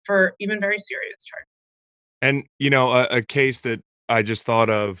for even very serious charges. And a case that I just thought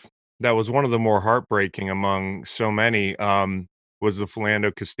of that was one of the more heartbreaking among so many was the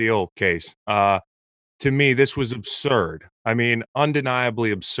Philando Castile case. To me, this was absurd. I mean, undeniably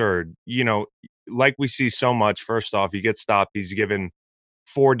absurd. Like we see so much, first off, he gets stopped. He's given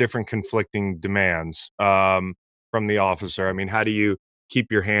 4 different conflicting demands from the officer. I mean, how do you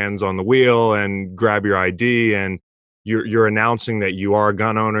keep your hands on the wheel and grab your ID? And you're announcing that you are a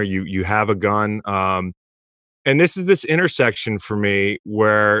gun owner, you have a gun. And this is this intersection for me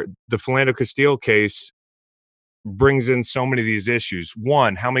where the Philando Castile case brings in so many of these issues.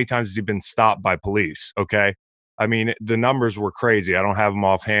 One, how many times has he been stopped by police? Okay. I mean, the numbers were crazy. I don't have them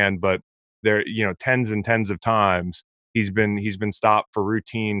offhand, but they're, tens and tens of times he's been stopped for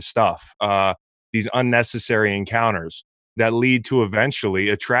routine stuff. These unnecessary encounters that lead to eventually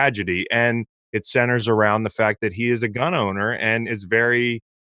a tragedy. And it centers around the fact that he is a gun owner and is very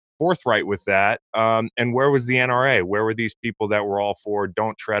forthright with that. And where was the NRA? Where were these people that were all for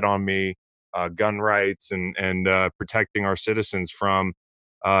don't tread on me, gun rights and protecting our citizens from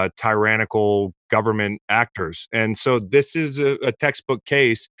tyrannical government actors? And so this is a textbook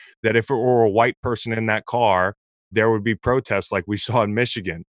case that if it were a white person in that car, there would be protests like we saw in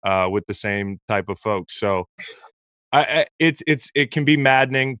Michigan with the same type of folks. So it can be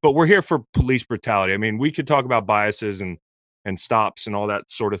maddening, but we're here for police brutality. I mean, we could talk about biases and stops and all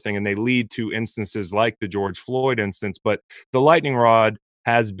that sort of thing, and they lead to instances like the George Floyd instance. But the lightning rod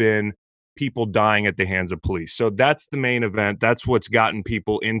has been people dying at the hands of police. So that's the main event. That's what's gotten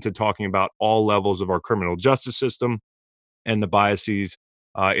people into talking about all levels of our criminal justice system and the biases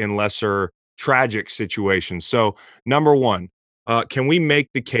in lesser tragic situations. So number one, can we make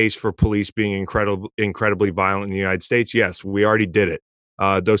the case for police being incredibly violent in the United States? Yes, we already did it.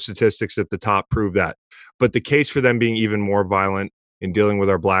 Those statistics at the top prove that. But the case for them being even more violent in dealing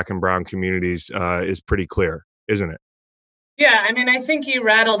with our Black and brown communities is pretty clear, isn't it? Yeah, I mean, I think you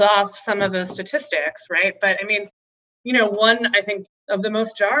rattled off some of the statistics, right? But I mean, one I think of the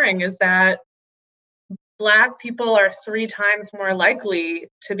most jarring is that Black people are 3 times more likely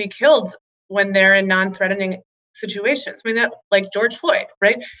to be killed when they're in non-threatening situations. I mean, that, like George Floyd,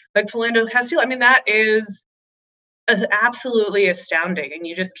 right? Like Philando Castile. I mean, that is absolutely astounding, and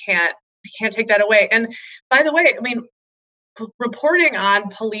you just can't take that away. And by the way, I mean, reporting on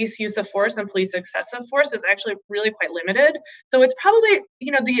police use of force and police excessive force is actually really quite limited. So it's probably,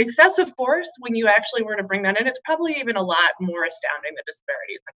 the excessive force, when you actually were to bring that in, it's probably even a lot more astounding, the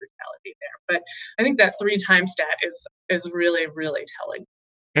disparities of brutality there. But I think that 3 times stat is really, really telling.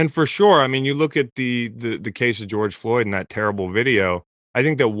 And for sure, I mean, you look at the case of George Floyd and that terrible video. I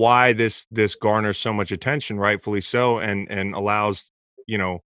think that why this garners so much attention, rightfully so, and allows, you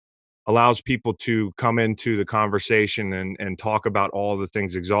know, allows people to come into the conversation and talk about all the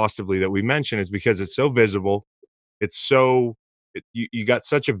things exhaustively that we mentioned is because it's so visible. It's so you got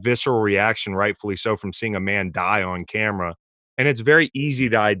such a visceral reaction, rightfully so, from seeing a man die on camera, and it's very easy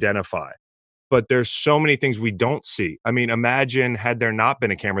to identify. But there's so many things we don't see. I mean, imagine had there not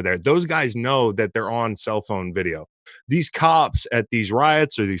been a camera there. Those guys know that they're on cell phone video. These cops at these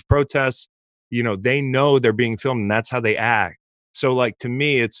riots or these protests, they know they're being filmed and that's how they act. So like to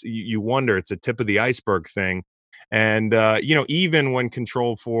me, it's you wonder, it's a tip of the iceberg thing. And even when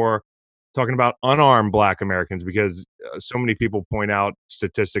control for talking about unarmed black Americans, because so many people point out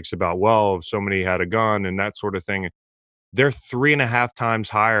statistics about, well, if so many had a gun and that sort of thing, they're 3.5 times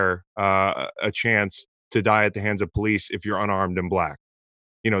higher, a chance to die at the hands of police if you're unarmed and black,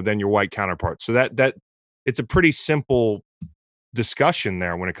 than your white counterparts. So that it's a pretty simple discussion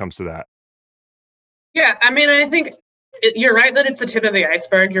there when it comes to that. Yeah, I mean, I think you're right that it's the tip of the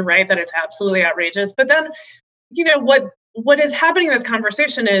iceberg. You're right that it's absolutely outrageous. But then, what is happening in this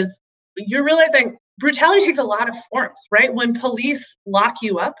conversation is you're realizing brutality takes a lot of forms, right? When police lock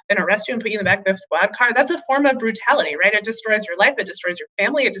you up and arrest you and put you in the back of their squad car, that's a form of brutality, right? It destroys your life, it destroys your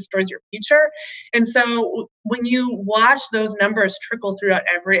family, it destroys your future. And so when you watch those numbers trickle throughout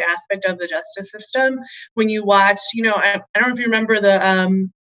every aspect of the justice system, when you watch, I don't know if you remember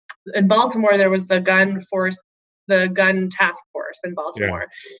in Baltimore, there was the gun task force in Yeah. Baltimore,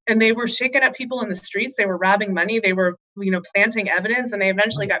 and they were shaking up people in the streets. They were robbing money. They were, planting evidence, and they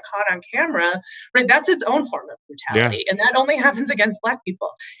eventually got caught on camera. Right? That's its own form of Yeah. brutality, and that only happens against Black people.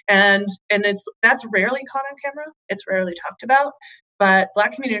 And that's rarely caught on camera. It's rarely talked about, but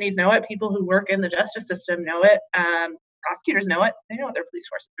Black communities know it. People who work in the justice system know it. Prosecutors know it. They know what their police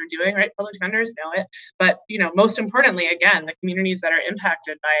forces are doing, right? Public defenders know it. But, most importantly, again, the communities that are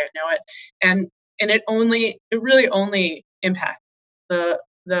impacted by it know it. And it really only impacts the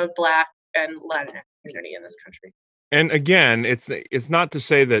Black and Latinx community in this country. And again, it's not to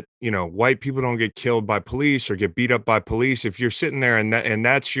say that, white people don't get killed by police or get beat up by police. If you're sitting there and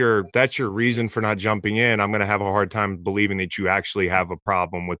that's your reason for not jumping in, I'm going to have a hard time believing that you actually have a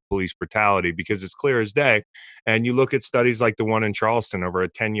problem with police brutality because it's clear as day. And you look at studies like the one in Charleston over a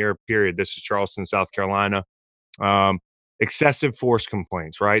 10-year period. This is Charleston, South Carolina. Um, Excessive force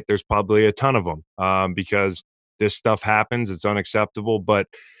complaints, right? There's probably a ton of them because this stuff happens. It's unacceptable, but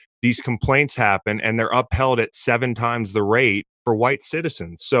these complaints happen and they're upheld at 7 times the rate for white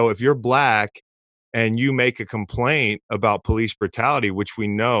citizens. So if you're black and you make a complaint about police brutality, which we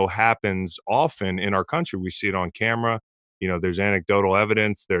know happens often in our country, we see it on camera. There's anecdotal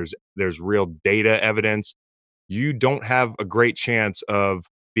evidence, there's real data evidence. You don't have a great chance of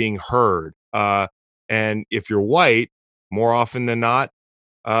being heard. And if you're white, more often than not,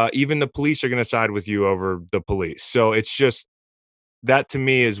 even the police are going to side with you over the police. So it's just that to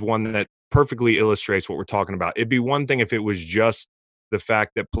me is one that perfectly illustrates what we're talking about. It'd be one thing if it was just the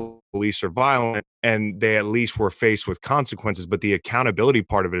fact that police are violent and they at least were faced with consequences, but the accountability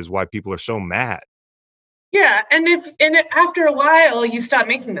part of it is why people are so mad. Yeah, after a while you stop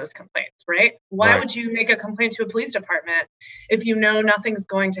making those complaints, right? Why Right. would you make a complaint to a police department if you know nothing's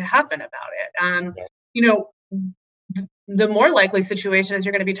going to happen about it? Yeah. You know, the more likely situation is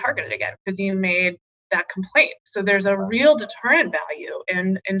you're going to be targeted again because you made that complaint. So there's a real deterrent value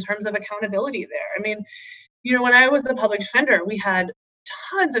in terms of accountability there. I mean, when I was a public defender, we had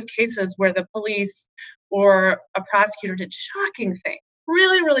tons of cases where the police or a prosecutor did shocking things,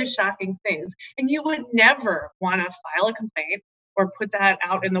 really, really shocking things. And you would never want to file a complaint or put that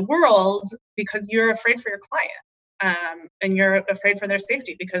out in the world because you're afraid for your client. And you're afraid for their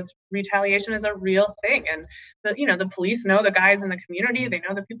safety because retaliation is a real thing. And the police know the guys in the community, they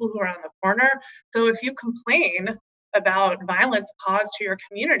know the people who are on the corner. So if you complain about violence caused to your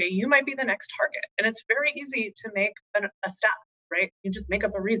community, you might be the next target. And it's very easy to make a stop, right? You just make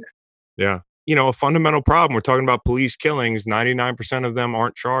up a reason. Yeah. A fundamental problem. We're talking about police killings. 99% of them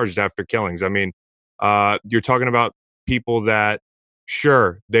aren't charged after killings. I mean, you're talking about people that,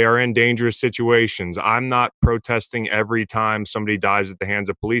 sure, they are in dangerous situations. I'm not protesting every time somebody dies at the hands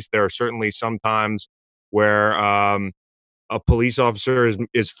of police. There are certainly some times where a police officer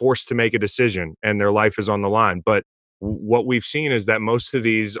is forced to make a decision and their life is on the line. But what we've seen is that most of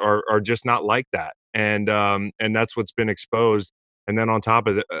these are just not like that, and that's what's been exposed. And then on top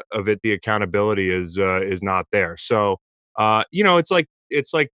of it, the accountability is not there. So it's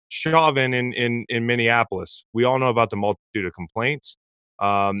like Chauvin in Minneapolis. We all know about the multitude of complaints.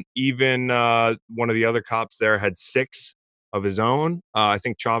 Even one of the other cops there had 6 of his own. I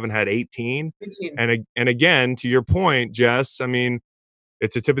think Chauvin had 18. 18. And again, to your point, Jess, I mean,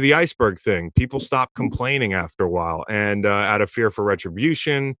 it's a tip of the iceberg thing. People stop complaining after a while, and out of fear for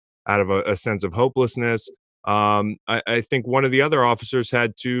retribution, out of a sense of hopelessness. I think one of the other officers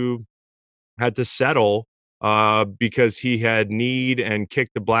had to settle because he had kneed and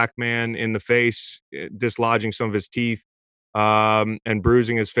kicked the black man in the face, dislodging some of his teeth and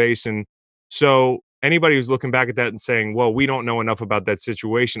bruising his face. And so anybody who's looking back at that and saying, well, we don't know enough about that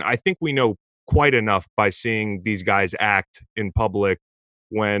situation, I think we know quite enough by seeing these guys act in public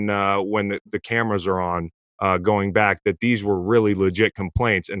when the cameras are on. Going back, that these were really legit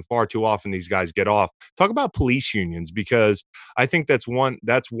complaints, and far too often these guys get off. Talk about police unions, because I think that's one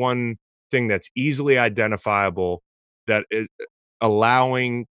thing that's easily identifiable, that is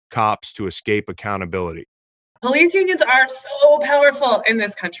allowing cops to escape accountability. Police unions are so powerful in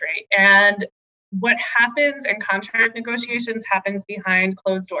this country. And what happens in contract negotiations happens behind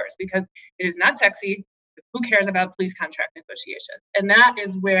closed doors because it is not sexy. Who cares about police contract negotiations? And that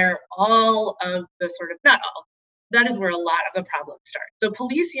is where all of the not all, that is where a lot of the problems start. So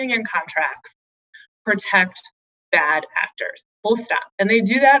police union contracts protect bad actors, full stop. And they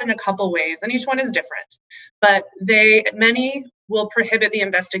do that in a couple ways, and each one is different. But many will prohibit the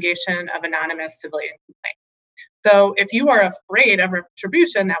investigation of anonymous civilian complaints. So if you are afraid of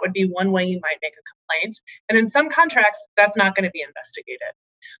retribution, that would be one way you might make a complaint. And in some contracts, that's not going to be investigated.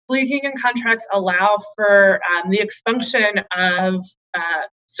 Police union contracts allow for the expunction of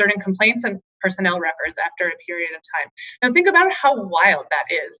certain complaints and personnel records after a period of time. Now think about how wild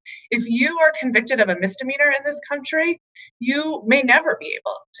that is. If you are convicted of a misdemeanor in this country, you may never be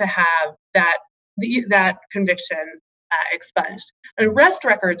able to have that conviction expunged. Arrest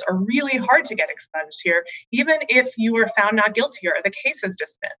records are really hard to get expunged here, even if you are found not guilty or the case is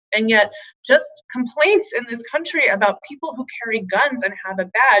dismissed. And yet, just complaints in this country about people who carry guns and have a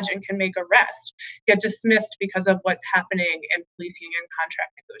badge and can make arrests get dismissed because of what's happening in police union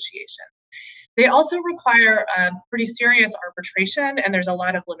contract negotiations. They also require pretty serious arbitration, and there's a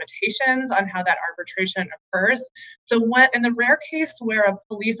lot of limitations on how that arbitration occurs. So in the rare case where a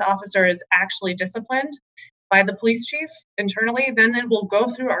police officer is actually disciplined by the police chief internally, then it will go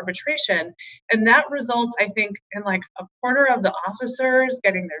through arbitration. And that results, I think, in like a quarter of the officers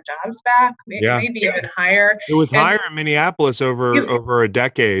getting their jobs back, maybe even higher. It was higher in Minneapolis over a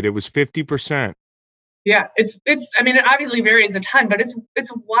decade. It was 50%. Yeah, I mean, it obviously varies a ton, but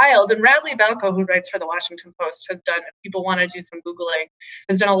it's wild. And Radley Balco, who writes for the Washington Post, if people want to do some Googling,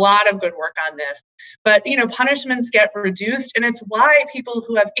 has done a lot of good work on this. But, punishments get reduced, and it's why people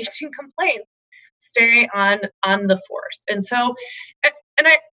who have 18 complaints stay on the force. And so, and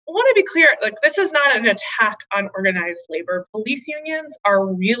I want to be clear, like, this is not an attack on organized labor. Police unions are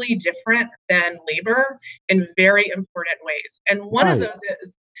really different than labor in very important ways. And one of those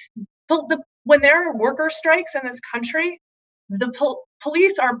is when there are worker strikes in this country, the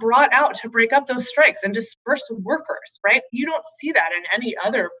police are brought out to break up those strikes and disperse workers, right? You don't see that in any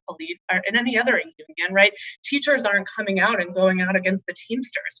other police or in any other union, right? Teachers aren't coming out and going out against the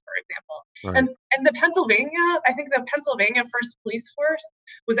Teamsters, for example. Right. And I think the Pennsylvania First Police Force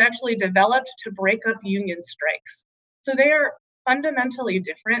was actually developed to break up union strikes. So they are fundamentally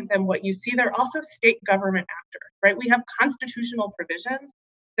different than what you see. They're also state government actors, right? We have constitutional provisions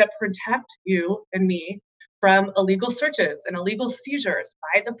that protect you and me from illegal searches and illegal seizures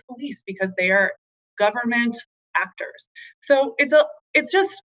by the police because they are government actors. So it's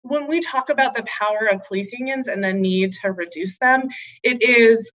just, when we talk about the power of police unions and the need to reduce them, it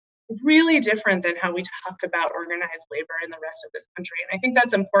is really different than how we talk about organized labor in the rest of this country. And I think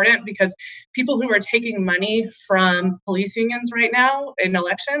that's important because people who are taking money from police unions right now in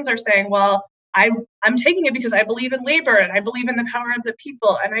elections are saying, well, I'm taking it because I believe in labor and I believe in the power of the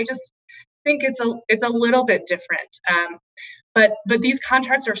people. And I just think it's a little bit different. But these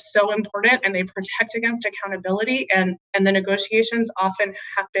contracts are so important and they protect against accountability, and the negotiations often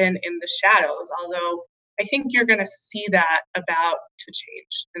happen in the shadows, although I think you're going to see that about to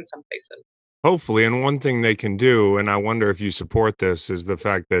change in some places. Hopefully. And one thing they can do, and I wonder if you support this, is the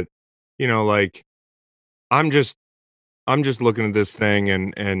fact that, like, I'm just looking at this thing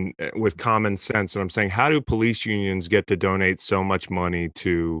and with common sense, and I'm saying, how do police unions get to donate so much money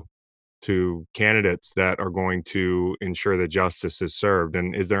to candidates that are going to ensure that justice is served?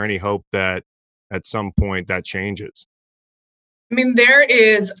 And is there any hope that at some point that changes? I mean, there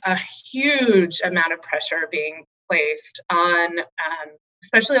is a huge amount of pressure being placed on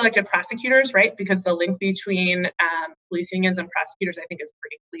especially elected prosecutors, right? Because the link between police unions and prosecutors, I think, is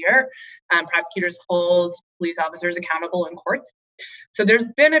pretty clear. Prosecutors hold police officers accountable in courts. So there's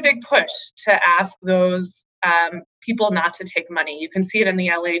been a big push to ask those people not to take money. You can see it in the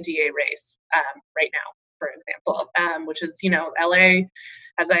LA DA race right now, for example, which is, LA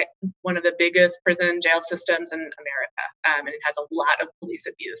has one of the biggest prison jail systems in America, and it has a lot of police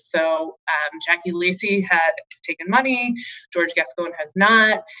abuse. So Jackie Lacey has taken money, George Gascon has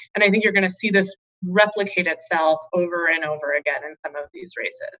not, and I think you're going to see this replicate itself over and over again in some of these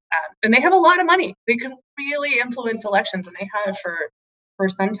races. And they have a lot of money. They can really influence elections, and they have for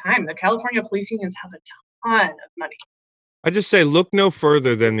some time. The California police unions have a ton of money. I just say look no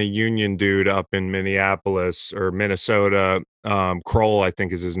further than the union dude up in Minneapolis or Minnesota, Kroll, I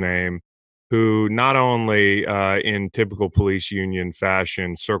think is his name, who not only in typical police union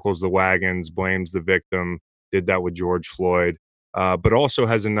fashion circles the wagons, blames the victim, did that with George Floyd, but also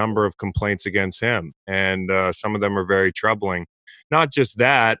has a number of complaints against him. And some of them are very troubling. Not just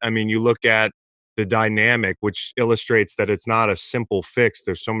that, I mean, you look at the dynamic, which illustrates that it's not a simple fix.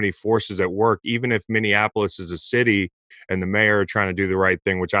 There's so many forces at work, even if Minneapolis is a city and the mayor are trying to do the right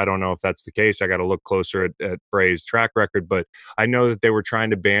thing, which I don't know if that's the case. I got to look closer at Bray's track record, but I know that they were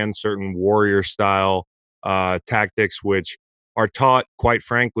trying to ban certain warrior style tactics, which are taught, quite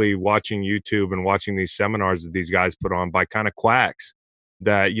frankly, watching YouTube and watching these seminars that these guys put on by kind of quacks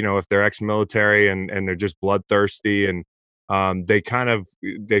that, if they're ex-military and they're just bloodthirsty and they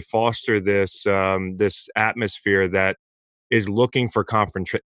foster this this atmosphere that is looking for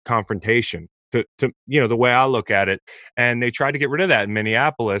confrontation to the way I look at it. And they tried to get rid of that in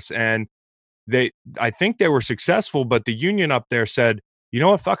Minneapolis, and I think they were successful, but the union up there said, you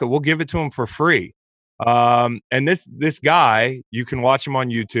know what, fuck it, we'll give it to them for free. And this guy, you can watch him on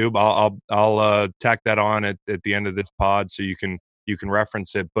YouTube. I'll tack that on at the end of this pod so you can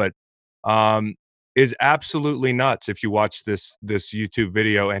reference it. But is absolutely nuts if you watch this YouTube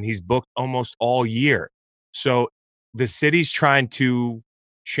video, and he's booked almost all year. So the city's trying to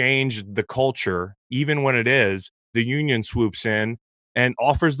change the culture, even when it is, the union swoops in and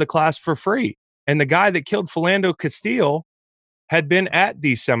offers the class for free. And the guy that killed Philando Castile had been at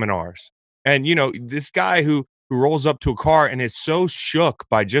these seminars. And, this guy who rolls up to a car and is so shook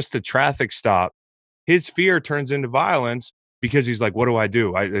by just a traffic stop, his fear turns into violence because he's like, what do I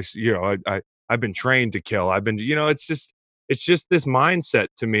do? I've been trained to kill. It's just this mindset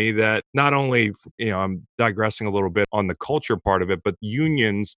to me that not only, I'm digressing a little bit on the culture part of it, but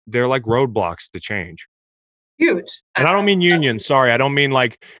unions, they're like roadblocks to change. Huge. And I don't mean unions. Sorry. I don't mean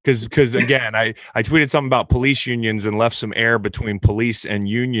because again, I tweeted something about police unions and left some air between police and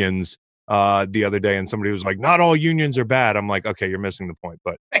unions the other day, and somebody was like, not all unions are bad. I'm like, okay, you're missing the point.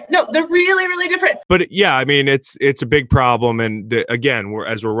 But no, they're really, really different. But yeah, I mean, it's a big problem. And again,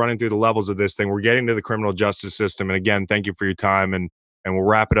 as we're running through the levels of this thing, we're getting to the criminal justice system. And again, thank you for your time, and we'll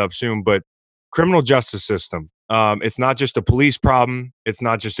wrap it up soon. But criminal justice system, it's not just a police problem. It's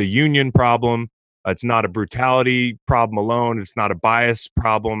not just a union problem. It's not a brutality problem alone. It's not a bias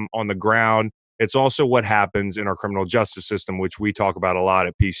problem on the ground. It's also what happens in our criminal justice system, which we talk about a lot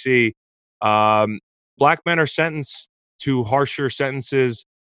at PC. Black men are sentenced to harsher sentences,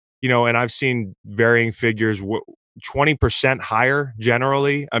 and I've seen varying figures, 20% higher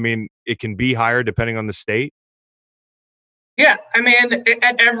generally. I mean, it can be higher depending on the state. Yeah, I mean,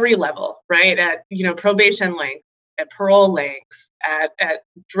 at every level, right? At, probation length, at parole lengths, at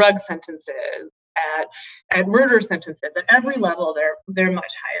drug sentences, at murder sentences, at every level, they're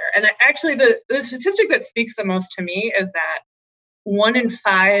much higher. And actually, the statistic that speaks the most to me is that 1 in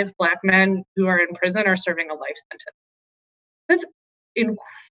 5 Black men who are in prison are serving a life sentence. That's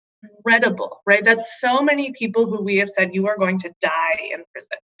incredible, right? That's so many people who we have said you are going to die in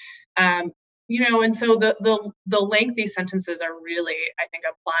prison. And so the lengthy sentences are really, I think,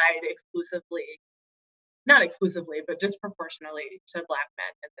 applied not exclusively, but disproportionately to Black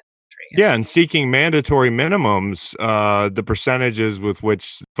men in this country. Yeah, and seeking mandatory minimums, the percentages with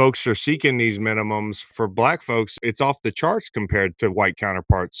which folks are seeking these minimums for Black folks, it's off the charts compared to white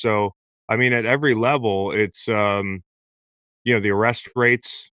counterparts. So, I mean, at every level, it's, the arrest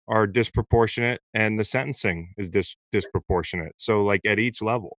rates are disproportionate and the sentencing is disproportionate. So, like, at each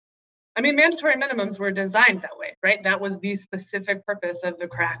level. I mean, mandatory minimums were designed that way, right? That was the specific purpose of the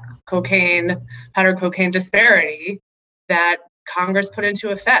powder cocaine disparity that Congress put into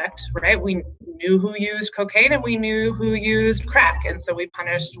effect, right? We knew who used cocaine and we knew who used crack. And so we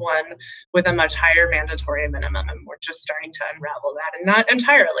punished one with a much higher mandatory minimum. And we're just starting to unravel that, and not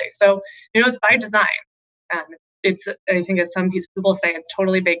entirely. So, it's by design. I think as some people say, it's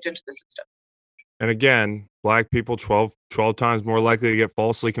totally baked into the system. And again, Black people 12 times more likely to get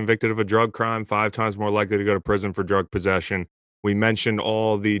falsely convicted of a drug crime, 5 times more likely to go to prison for drug possession. We mentioned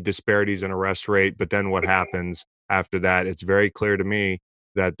all the disparities in arrest rate, but then what happens after that? It's very clear to me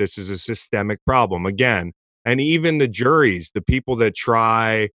that this is a systemic problem. Again, And even the juries, the people that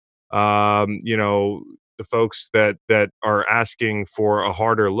try, the folks that are asking for a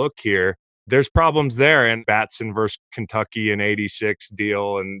harder look here, there's problems there. And Batson versus Kentucky in '86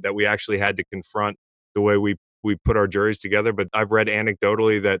 deal, and that we actually had to confront the way we put our juries together. But I've read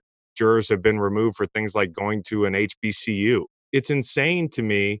anecdotally that jurors have been removed for things like going to an HBCU. It's insane to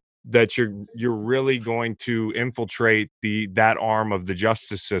me that you're really going to infiltrate that arm of the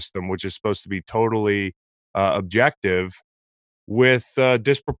justice system, which is supposed to be totally objective, with a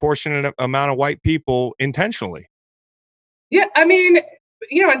disproportionate amount of white people intentionally. Yeah, I mean,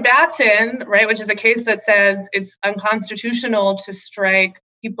 in Batson, right, which is a case that says it's unconstitutional to strike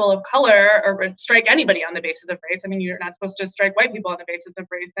people of color or strike anybody on the basis of race. I mean, you're not supposed to strike white people on the basis of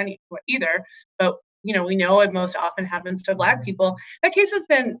race either. But, we know it most often happens to Black people. That case has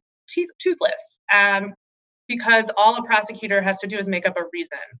been toothless because all a prosecutor has to do is make up a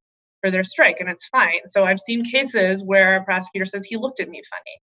reason for their strike, and it's fine. So I've seen cases where a prosecutor says he looked at me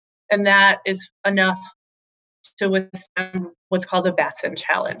funny, and that is enough to withstand what's called a Batson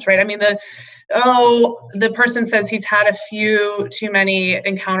challenge, right? I mean, the person says he's had a few too many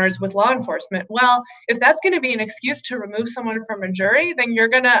encounters with law enforcement. Well, if that's going to be an excuse to remove someone from a jury, then you're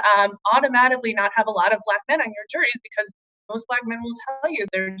going to automatically not have a lot of Black men on your juries, because most Black men will tell you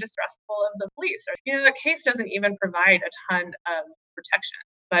they're distrustful of the police. Or, the case doesn't even provide a ton of protection.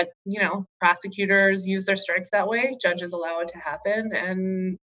 But, prosecutors use their strikes that way, judges allow it to happen,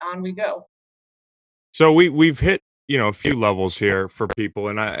 and on we go. So we've hit, a few levels here for people.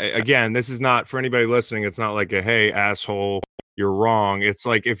 And again, this is not for anybody listening. It's not like hey, asshole, you're wrong. It's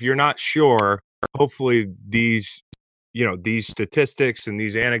like, if you're not sure, hopefully these statistics and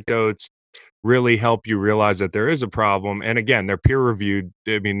these anecdotes really help you realize that there is a problem. And again, they're peer reviewed.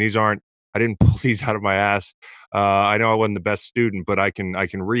 I mean, I didn't pull these out of my ass. I know I wasn't the best student, but I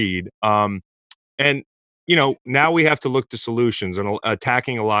can read. And now we have to look to solutions, and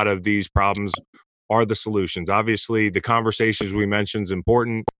attacking a lot of these problems are the solutions. Obviously, the conversations we mentioned is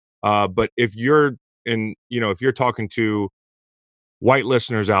important. But if you're talking to white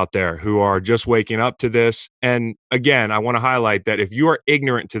listeners out there who are just waking up to this, and again, I want to highlight that if you are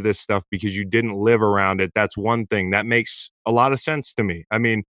ignorant to this stuff because you didn't live around it, that's one thing. That makes a lot of sense to me. I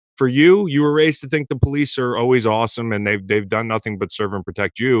mean, for you were raised to think the police are always awesome and they've done nothing but serve and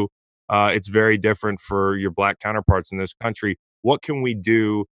protect you. It's very different for your Black counterparts in this country. What can we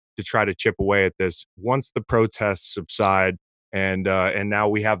do to try to chip away at this once the protests subside and now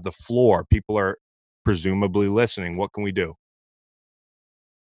we have the floor? People are presumably listening. What can we do?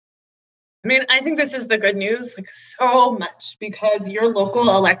 I mean, I think this is the good news, like, so much, because your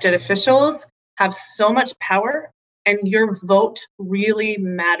local elected officials have so much power, and your vote really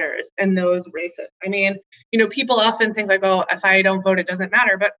matters in those races. I mean, people often think like, oh, if I don't vote, it doesn't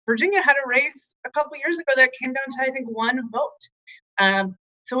matter. But Virginia had a race a couple years ago that came down to, I think, one vote.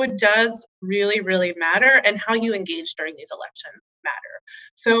 So it does really, really matter, and how you engage during these elections matter.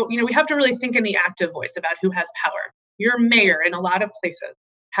 So, we have to really think in the active voice about who has power. Your mayor in a lot of places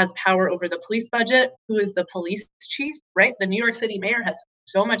has power over the police budget, who is the police chief, right? The New York City mayor has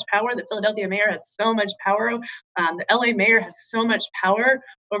so much power. The Philadelphia mayor has so much power. The LA mayor has so much power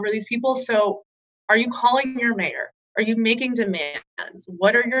over these people. So are you calling your mayor? Are you making demands?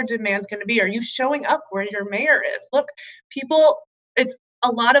 What are your demands going to be? Are you showing up where your mayor is? Look, it's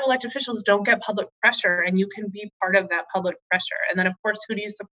a lot of elected officials don't get public pressure, and you can be part of that public pressure. And then, of course, who do you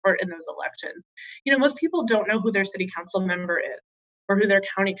support in those elections? Most people don't know who their city council member is or who their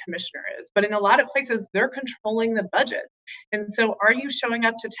county commissioner is. But in a lot of places, they're controlling the budget. And so are you showing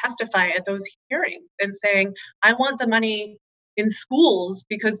up to testify at those hearings and saying, I want the money in schools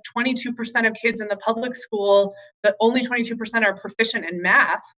because 22% of kids in the public school, that only 22% are proficient in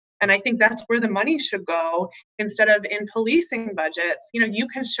math. And I think that's where the money should go instead of in policing budgets. You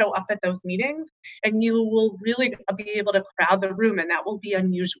can show up at those meetings and you will really be able to crowd the room. And that will be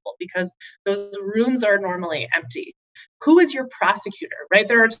unusual because those rooms are normally empty. Who is your prosecutor, right?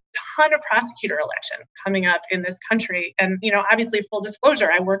 There are a ton of prosecutor elections coming up in this country. And, obviously, full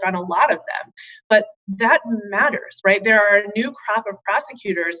disclosure, I work on a lot of them. But that matters, right? There are a new crop of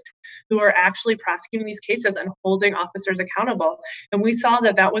prosecutors who are actually prosecuting these cases and holding officers accountable. And we saw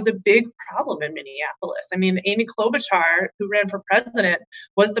that was a big problem in Minneapolis. I mean, Amy Klobuchar, who ran for president,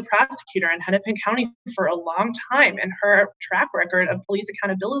 was the prosecutor in Hennepin County for a long time. And her track record of police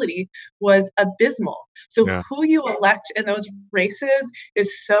accountability was abysmal. So who you elect in those races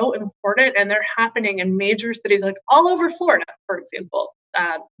is so important. And they're happening in major cities, like all over Florida, for example.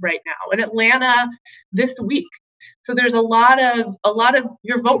 Right now in Atlanta this week. So there's a lot of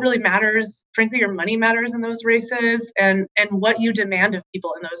your vote really matters. Frankly, your money matters in those races, and what you demand of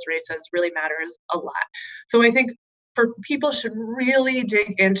people in those races really matters a lot. So I think for people should really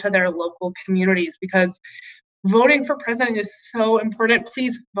dig into their local communities, because voting for president is so important.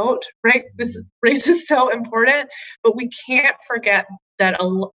 Please vote, right? This race is so important, but we can't forget that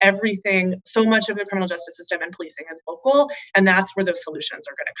everything, so much of the criminal justice system and policing is local, and that's where those solutions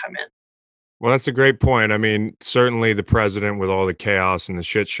are going to come in. Well, that's a great point. I mean, certainly the president, with all the chaos and the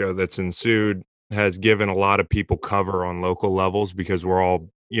shit show that's ensued, has given a lot of people cover on local levels, because we're all,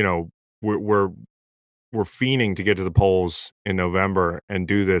 we're we're we're fiending to get to the polls in November and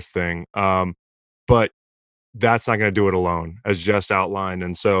do this thing. But that's not going to do it alone, as just outlined.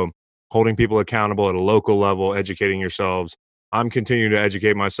 And so, holding people accountable at a local level, educating yourselves. I'm continuing to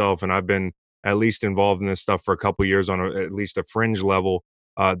educate myself, and I've been at least involved in this stuff for a couple of years on at least a fringe level.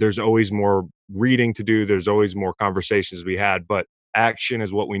 There's always more reading to do. There's always more conversations to be had, but action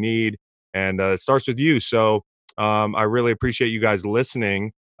is what we need, and it starts with you. So I really appreciate you guys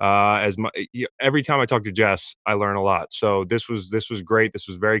listening. Every time I talk to Jess, I learn a lot. So this was great. This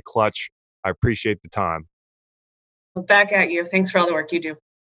was very clutch. I appreciate the time. Back at you. Thanks for all the work you do.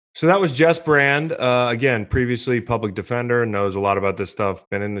 So that was Jess Brand. Again, previously public defender, knows a lot about this stuff,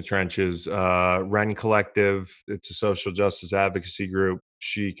 been in the trenches. Ren Collective, it's a social justice advocacy group.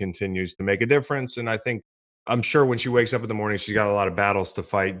 She continues to make a difference. And I'm sure when she wakes up in the morning, she's got a lot of battles to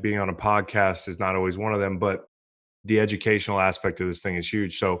fight. Being on a podcast is not always one of them, but the educational aspect of this thing is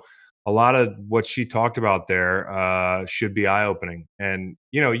huge. So a lot of what she talked about there should be eye-opening. And,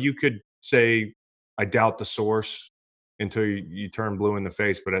 you could say, I doubt the source until you turn blue in the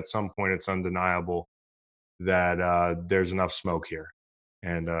face, but at some point it's undeniable that there's enough smoke here,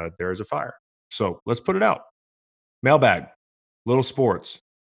 and there is a fire. So let's put it out. Mailbag, little sports.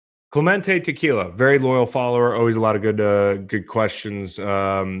 Clemente Tequila, very loyal follower, always a lot of good questions.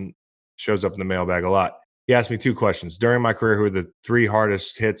 Shows up in the mailbag a lot. He asked me 2 questions. During my career, who are the 3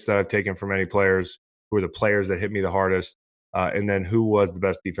 hardest hits that I've taken from any players? Who are the players that hit me the hardest? And then who was the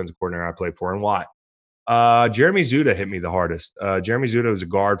best defensive coordinator I played for, and why? Jeremy Zuda hit me the hardest. Jeremy Zuda was a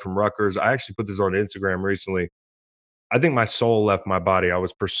guard from Rutgers. I actually put this on Instagram recently. I think my soul left my body. I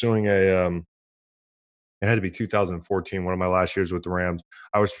was pursuing it had to be 2014, one of my last years with the Rams.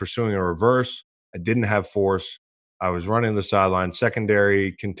 I was pursuing a reverse. I didn't have force. I was running the sideline,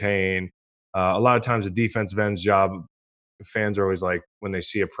 secondary, contain. A lot of times, the defensive end's job, fans are always like, when they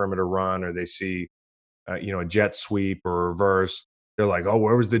see a perimeter run or they see, a jet sweep or a reverse, they're like, oh,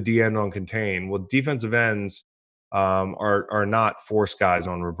 where was the D end on contain? Well, defensive ends are not force guys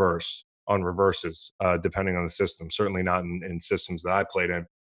on reverses, depending on the system. Certainly not in systems that I played in.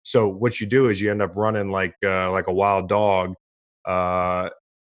 So what you do is you end up running like a wild dog, after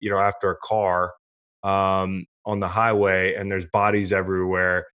a car on the highway, and there's bodies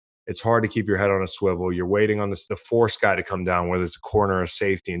everywhere. It's hard to keep your head on a swivel. You're waiting on the force guy to come down, whether it's a corner or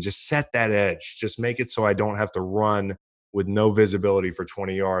safety, and just set that edge. Just make it so I don't have to run with no visibility for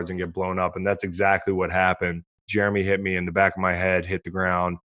 20 yards and get blown up. And that's exactly what happened. Jeremy hit me in the back of my head, hit the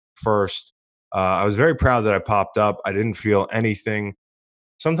ground first. I was very proud that I popped up. I didn't feel anything.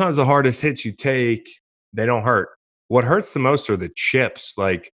 Sometimes the hardest hits you take, they don't hurt. What hurts the most are the chips.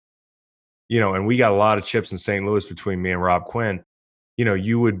 And we got a lot of chips in St. Louis between me and Rob Quinn.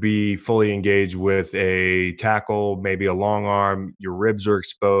 You would be fully engaged with a tackle, maybe a long arm, your ribs are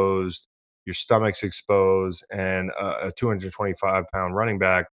exposed, your stomach's exposed, and a 225-pound running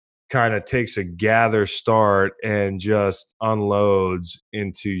back kind of takes a gather start and just unloads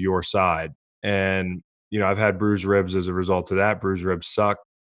into your side. And, I've had bruised ribs as a result of that. Bruised ribs suck.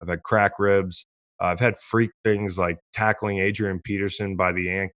 I've had crack ribs. I've had freak things like tackling Adrian Peterson by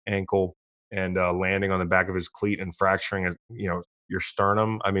the ankle and landing on the back of his cleat and fracturing, your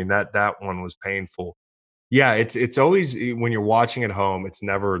sternum. I mean, that one was painful. Yeah, it's always, when you're watching at home, it's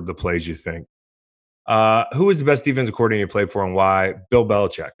never the plays you think. Who was the best defensive coordinator you played for, and why? Bill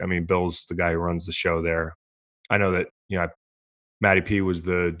Belichick. I mean, Bill's the guy who runs the show there. I know that, Matty P was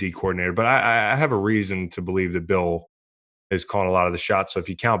the D coordinator, but I have a reason to believe that Bill is calling a lot of the shots. So if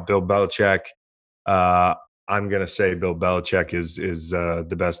you count Bill Belichick, I'm going to say Bill Belichick is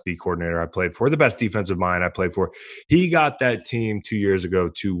the best D coordinator I played for, the best defensive mind I played for. He got that team 2 years ago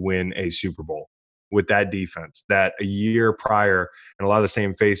to win a Super Bowl with that defense that a year prior, and a lot of the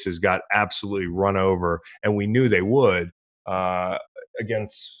same faces got absolutely run over, and we knew they would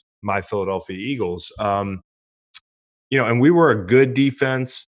against my Philadelphia Eagles. And we were a good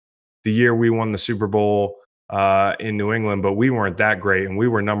defense the year we won the Super Bowl in New England, but we weren't that great, and we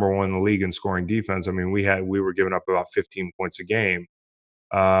were number 1 in the league in scoring defense. I mean, we were giving up about 15 points a game.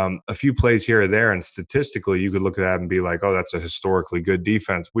 a few plays here or there, and statistically, you could look at that and be like, "Oh, that's a historically good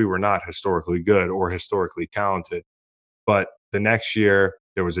defense." We were not historically good or historically talented, but the next year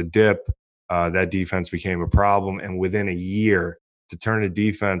there was a dip. That defense became a problem, and within a year, to turn a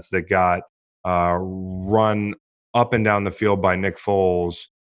defense that got run up and down the field by Nick Foles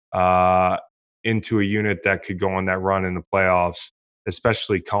uh, into a unit that could go on that run in the playoffs,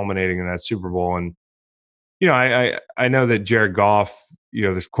 especially culminating in that Super Bowl. And I know that Jared Goff,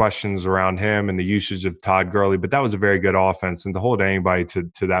 there's questions around him and the usage of Todd Gurley, but that was a very good offense, and to hold anybody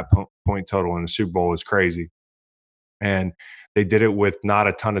to that point total in the Super Bowl was crazy. And they did it with not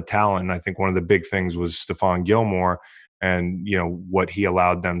a ton of talent. And I think one of the big things was Stephon Gilmore and what he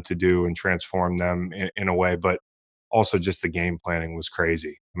allowed them to do and transform them in a way. But also just the game planning was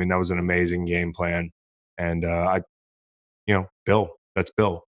crazy. I mean, that was an amazing game plan. And Bill, that's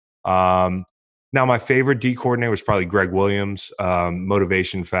Bill. Now, my favorite D coordinator was probably Greg Williams.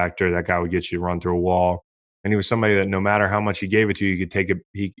 Motivation factor, that guy would get you to run through a wall. And he was somebody that no matter how much he gave it to you, you could take it.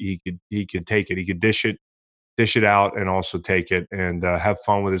 He could take it. He could dish it out and also take it and have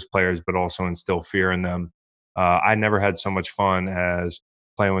fun with his players, but also instill fear in them. I never had so much fun as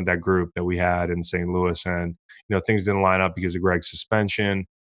playing with that group that we had in St. Louis. And, things didn't line up because of Greg's suspension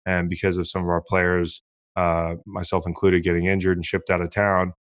and because of some of our players, myself included, getting injured and shipped out of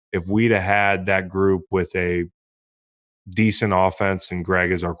town. If we'd have had that group with a decent offense and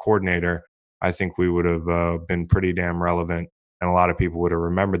Greg as our coordinator, I think we would have been pretty damn relevant. And a lot of people would have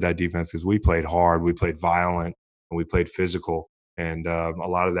remembered that defense because we played hard, we played violent, and we played physical. And a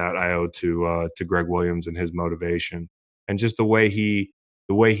lot of that I owe to Greg Williams and his motivation, and just the way he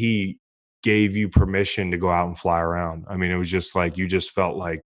gave you permission to go out and fly around. I mean, it was just like you just felt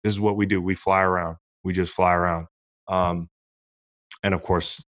like this is what we do. We fly around. We just fly around. And of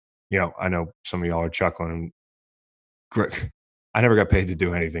course, I know some of y'all are chuckling. Greg, I never got paid to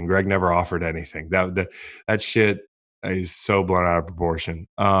do anything. Greg never offered anything. That shit is so blown out of proportion.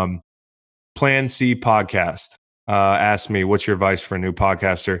 Plan C podcast asked me, "What's your advice for a new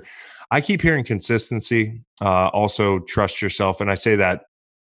podcaster?" I keep hearing consistency. Also, trust yourself, and I say that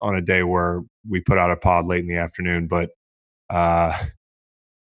on a day where we put out a pod late in the afternoon, but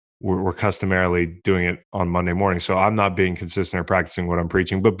we're customarily doing it on Monday morning. So I'm not being consistent or practicing what I'm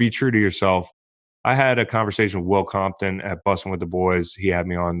preaching, but be true to yourself. I had a conversation with Will Compton at Bussin' with the Boys. He had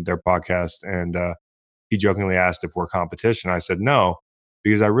me on their podcast, and he jokingly asked if we're competition. I said no,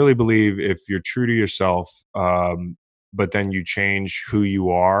 because I really believe if you're true to yourself, but then you change who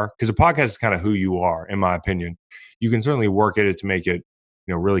you are, because a podcast is kind of who you are, in my opinion. You can certainly work at it to make it,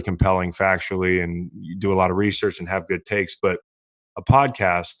 really compelling factually, and you do a lot of research and have good takes. But a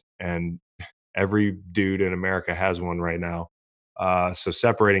podcast, and every dude in America has one right now. So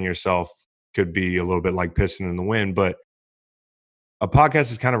separating yourself could be a little bit like pissing in the wind, but a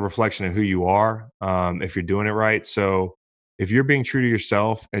podcast is kind of a reflection of who you are, if you're doing it right. So if you're being true to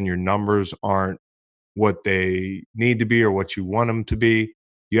yourself and your numbers aren't what they need to be or what you want them to be,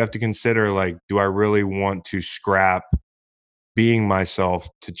 you have to consider, like, do I really want to scrap being myself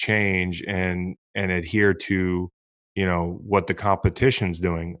to change and adhere to what the competition's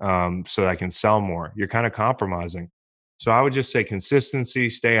doing, so that I can sell more? You're kind of compromising. So I would just say consistency,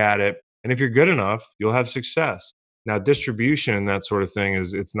 stay at it, and if you're good enough, you'll have success. Now, distribution and that sort of thing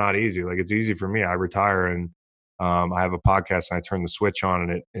it's not easy. Like, it's easy for me. I retire and I have a podcast and I turn the switch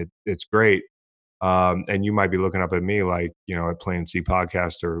on and it's great. And you might be looking up at me like, at Plan C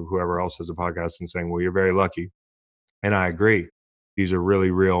podcast or whoever else has a podcast and saying, well, you're very lucky. And I agree. These are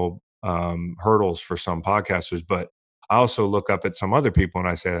really real hurdles for some podcasters. But I also look up at some other people and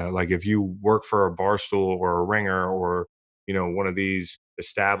I say that, like, if you work for a Barstool or a Ringer or, one of these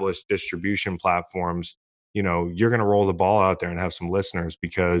established distribution platforms, you're going to roll the ball out there and have some listeners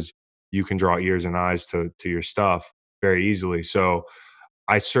because you can draw ears and eyes to your stuff very easily. So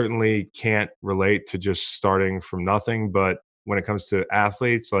I certainly can't relate to just starting from nothing. But when it comes to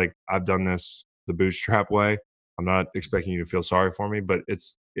athletes, like, I've done this the bootstrap way. I'm not expecting you to feel sorry for me, but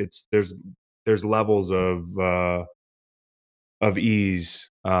there's levels of ease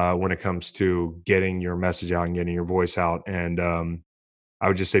when it comes to getting your message out and getting your voice out. And I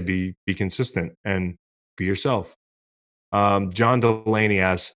would just say be consistent and be yourself. John Delaney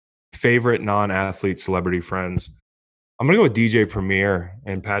asks, favorite non-athlete celebrity friends. I'm gonna go with DJ Premier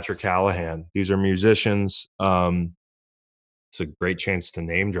and Patrick Callahan. These are musicians. It's a great chance to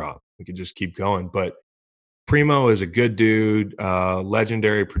name drop. We could just keep going, but Primo is a good dude,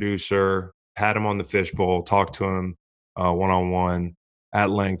 legendary producer. Had him on the Fishbowl, talked to him one-on-one at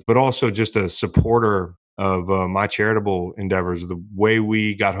length, but also just a supporter of my charitable endeavors. The way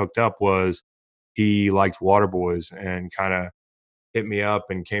we got hooked up was he liked Waterboys and kind of hit me up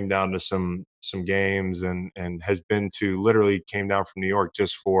and came down to some games, and has been to literally came down from New York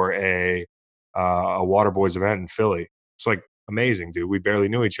just for a Waterboys event in Philly. It's like amazing, dude. We barely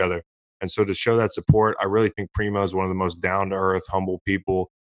knew each other. And so to show that support, I really think Primo is one of the most down to earth, humble people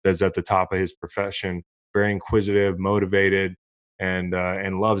that's at the top of his profession, very inquisitive, motivated, and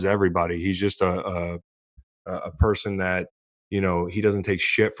loves everybody. He's just a person that, he doesn't take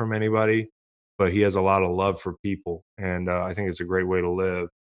shit from anybody, but he has a lot of love for people, and I think it's a great way to live.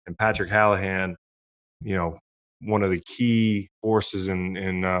 And Patrick Hallahan, you know, one of the key forces in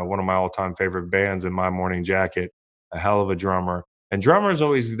one of my all time favorite bands, in My Morning Jacket, a hell of a drummer. And drummers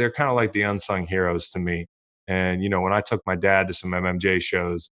always, they're kind of like the unsung heroes to me. And when I took my dad to some MMJ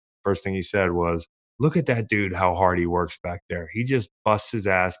shows, first thing he said was, "Look at that dude, how hard he works back there. He just busts his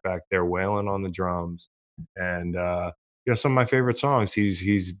ass back there, wailing on the drums." And some of my favorite songs.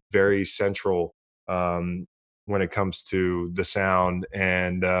 He's very central when it comes to the sound,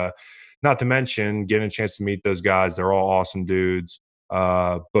 and not to mention getting a chance to meet those guys. They're all awesome dudes.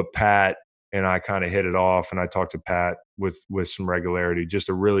 But Pat and I kind of hit it off, and I talked to Pat with some regularity. Just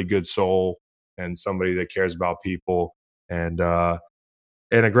a really good soul and somebody that cares about people, and a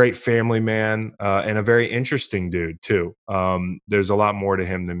great family man, and a very interesting dude too. There's a lot more to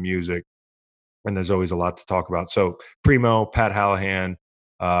him than music, and there's always a lot to talk about. So Primo, Pat Hallahan,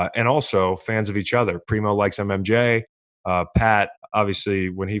 and also fans of each other. Primo likes MMJ. Pat, obviously,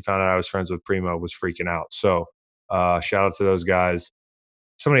 when he found out I was friends with Primo, was freaking out. So shout out to those guys.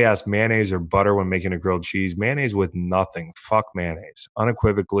 Somebody asked, mayonnaise or butter when making a grilled cheese. Mayonnaise with nothing. Fuck mayonnaise.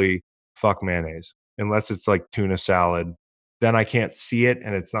 Unequivocally, fuck mayonnaise. Unless it's like tuna salad. Then I can't see it,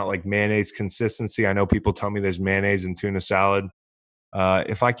 and it's not like mayonnaise consistency. I know people tell me there's mayonnaise in tuna salad.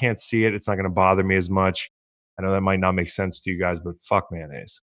 If I can't see it, it's not going to bother me as much. I know that might not make sense to you guys, but fuck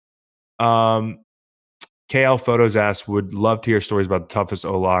mayonnaise. KL Photos asks, would love to hear stories about the toughest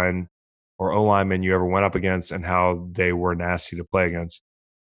O-line or O-lineman you ever went up against and how they were nasty to play against.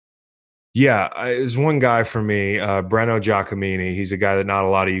 Yeah, there's one guy for me, Breno Giacomini. He's a guy that not a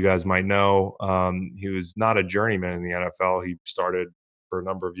lot of you guys might know. He was not a journeyman in the NFL. He started for a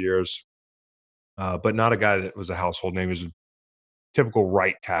number of years, but not a guy that was a household name. He was a typical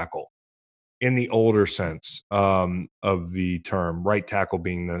right tackle in the older sense of the term. Right tackle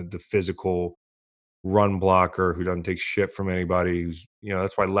being the physical run blocker who doesn't take shit from anybody.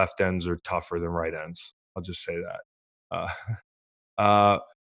 That's why left ends are tougher than right ends. I'll just say that. Uh, uh,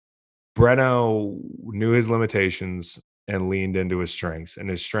 Breno knew his limitations and leaned into his strengths, and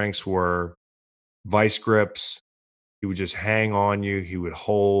his strengths were vice grips. He would just hang on you. He would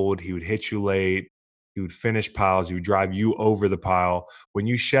hold. He would hit you late. He would finish piles. He would drive you over the pile. When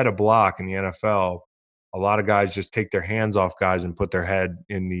you shed a block in the NFL, a lot of guys just take their hands off guys and put their head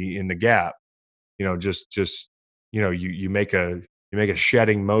in the gap. You make a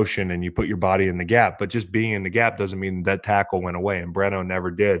shedding motion and you put your body in the gap. But just being in the gap doesn't mean that tackle went away. And Breno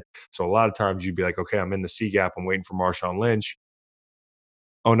never did. So a lot of times you'd be like, okay, I'm in the C gap. I'm waiting for Marshawn Lynch.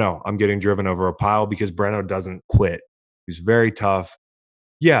 Oh no, I'm getting driven over a pile because Breno doesn't quit. He's very tough.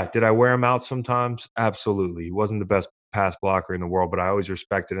 Yeah, did I wear him out sometimes? Absolutely. He wasn't the best pass blocker in the world, but I always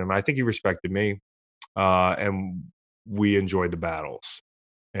respected him. I think he respected me, and we enjoyed the battles.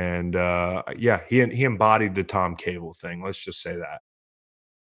 And yeah, he embodied the Tom Cable thing. Let's just say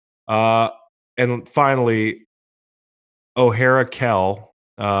that. And finally, O'Hara Kell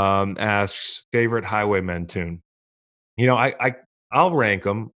asks favorite Highwaymen tune. I'll rank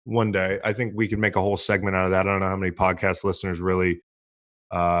them one day. I think we can make a whole segment out of that. I don't know how many podcast listeners really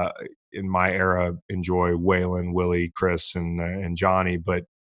uh, in my era enjoy Waylon, Willie, Chris, and Johnny, but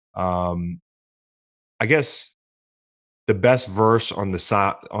I guess the best verse on the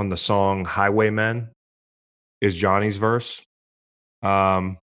song Highwaymen is Johnny's verse.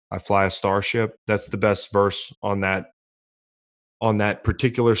 I fly a starship. That's the best verse on that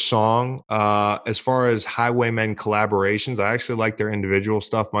particular song. As far as Highwaymen collaborations, I actually like their individual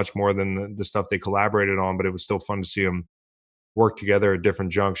stuff much more than the stuff they collaborated on, but it was still fun to see them work together at different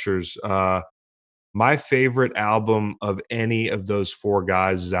junctures. My favorite album of any of those four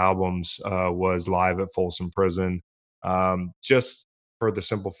guys' albums was Live at Folsom Prison. Just for the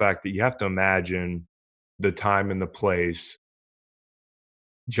simple fact that you have to imagine the time and the place.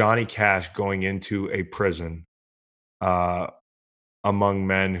 Johnny Cash going into a prison uh, among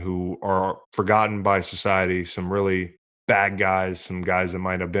men who are forgotten by society, some really bad guys, some guys that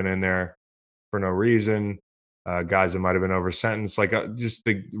might have been in there for no reason, guys that might have been over sentenced, like just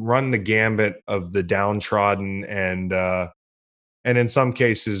to run the gambit of the downtrodden and in some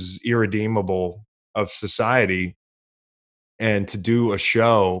cases irredeemable of society, and to do a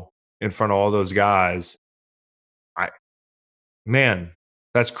show in front of all those guys. Man,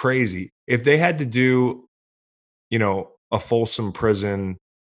 that's crazy. If they had to do, a Folsom Prison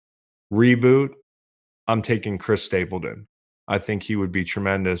reboot, I'm taking Chris Stapleton. I think he would be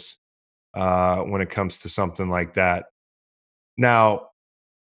tremendous when it comes to something like that. Now,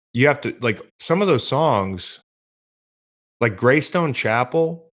 you have to like some of those songs, like Greystone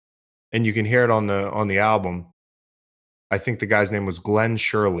Chapel, and you can hear it on the album. I think the guy's name was Glenn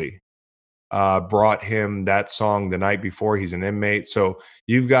Shirley. Brought him that song the night before. He's an inmate, so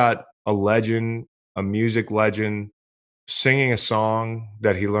you've got a legend, a music legend, singing a song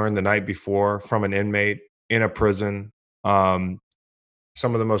that he learned the night before from an inmate in a prison. Um,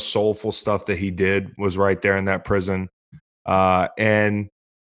 some of the most soulful stuff that he did was right there in that prison. And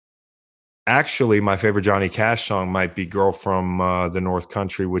actually, my favorite Johnny Cash song might be "Girl from the North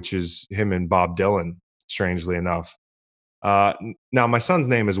Country," which is him and Bob Dylan. Strangely enough, now my son's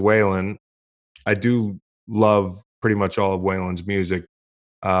name is Waylon. I do love pretty much all of Waylon's music,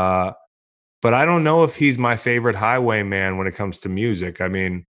 uh, but I don't know if he's my favorite highwayman when it comes to music. I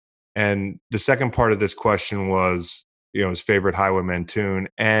mean, and the second part of this question was, his favorite highwayman tune,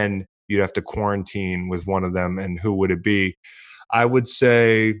 and you'd have to quarantine with one of them, and who would it be? I would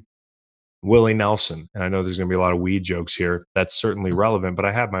say Willie Nelson. And I know there's going to be a lot of weed jokes here. That's certainly relevant, but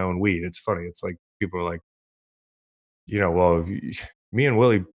I have my own weed. It's funny. It's like people are like, well, me and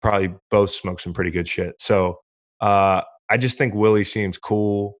Willie probably both smoke some pretty good shit. So I just think Willie seems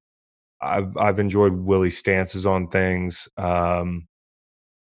cool. I've enjoyed Willie's stances on things.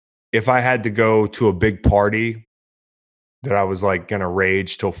 If I had to go to a big party that I was like gonna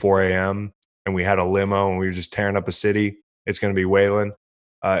rage till 4 a.m. and we had a limo and we were just tearing up a city, it's gonna be Waylon.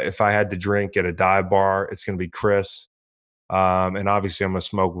 If I had to drink at a dive bar, it's gonna be Chris. And obviously I'm gonna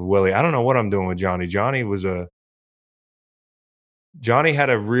smoke with Willie. I don't know what I'm doing with Johnny. Johnny had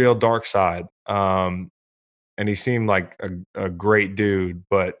a real dark side. And he seemed like a great dude,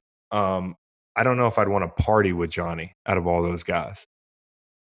 but I don't know if I'd want to party with Johnny out of all those guys.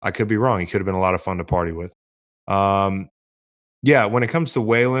 I could be wrong. He could have been a lot of fun to party with. Um, yeah, when it comes to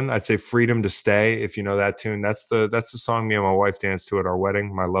Waylon, I'd say "Freedom to Stay." If you know that tune, that's the song me and my wife danced to at our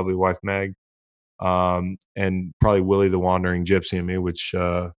wedding. My lovely wife Meg, and probably Willie the Wandering Gypsy and Me, which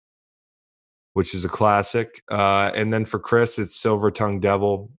is a classic. And then for Chris, it's "Silver Tongue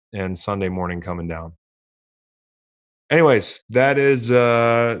Devil" and "Sunday Morning Coming Down." Anyways,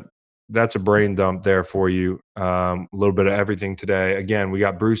 that's a brain dump there for you. A little bit of everything today. Again, we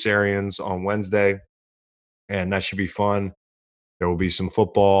got Bruce Arians on Wednesday, and that should be fun. There will be some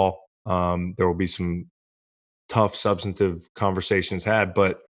football. There will be some tough, substantive conversations had,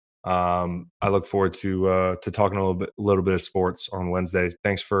 but I look forward to talking a little bit of sports on Wednesday.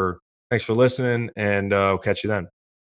 Thanks for listening, and I'll catch you then.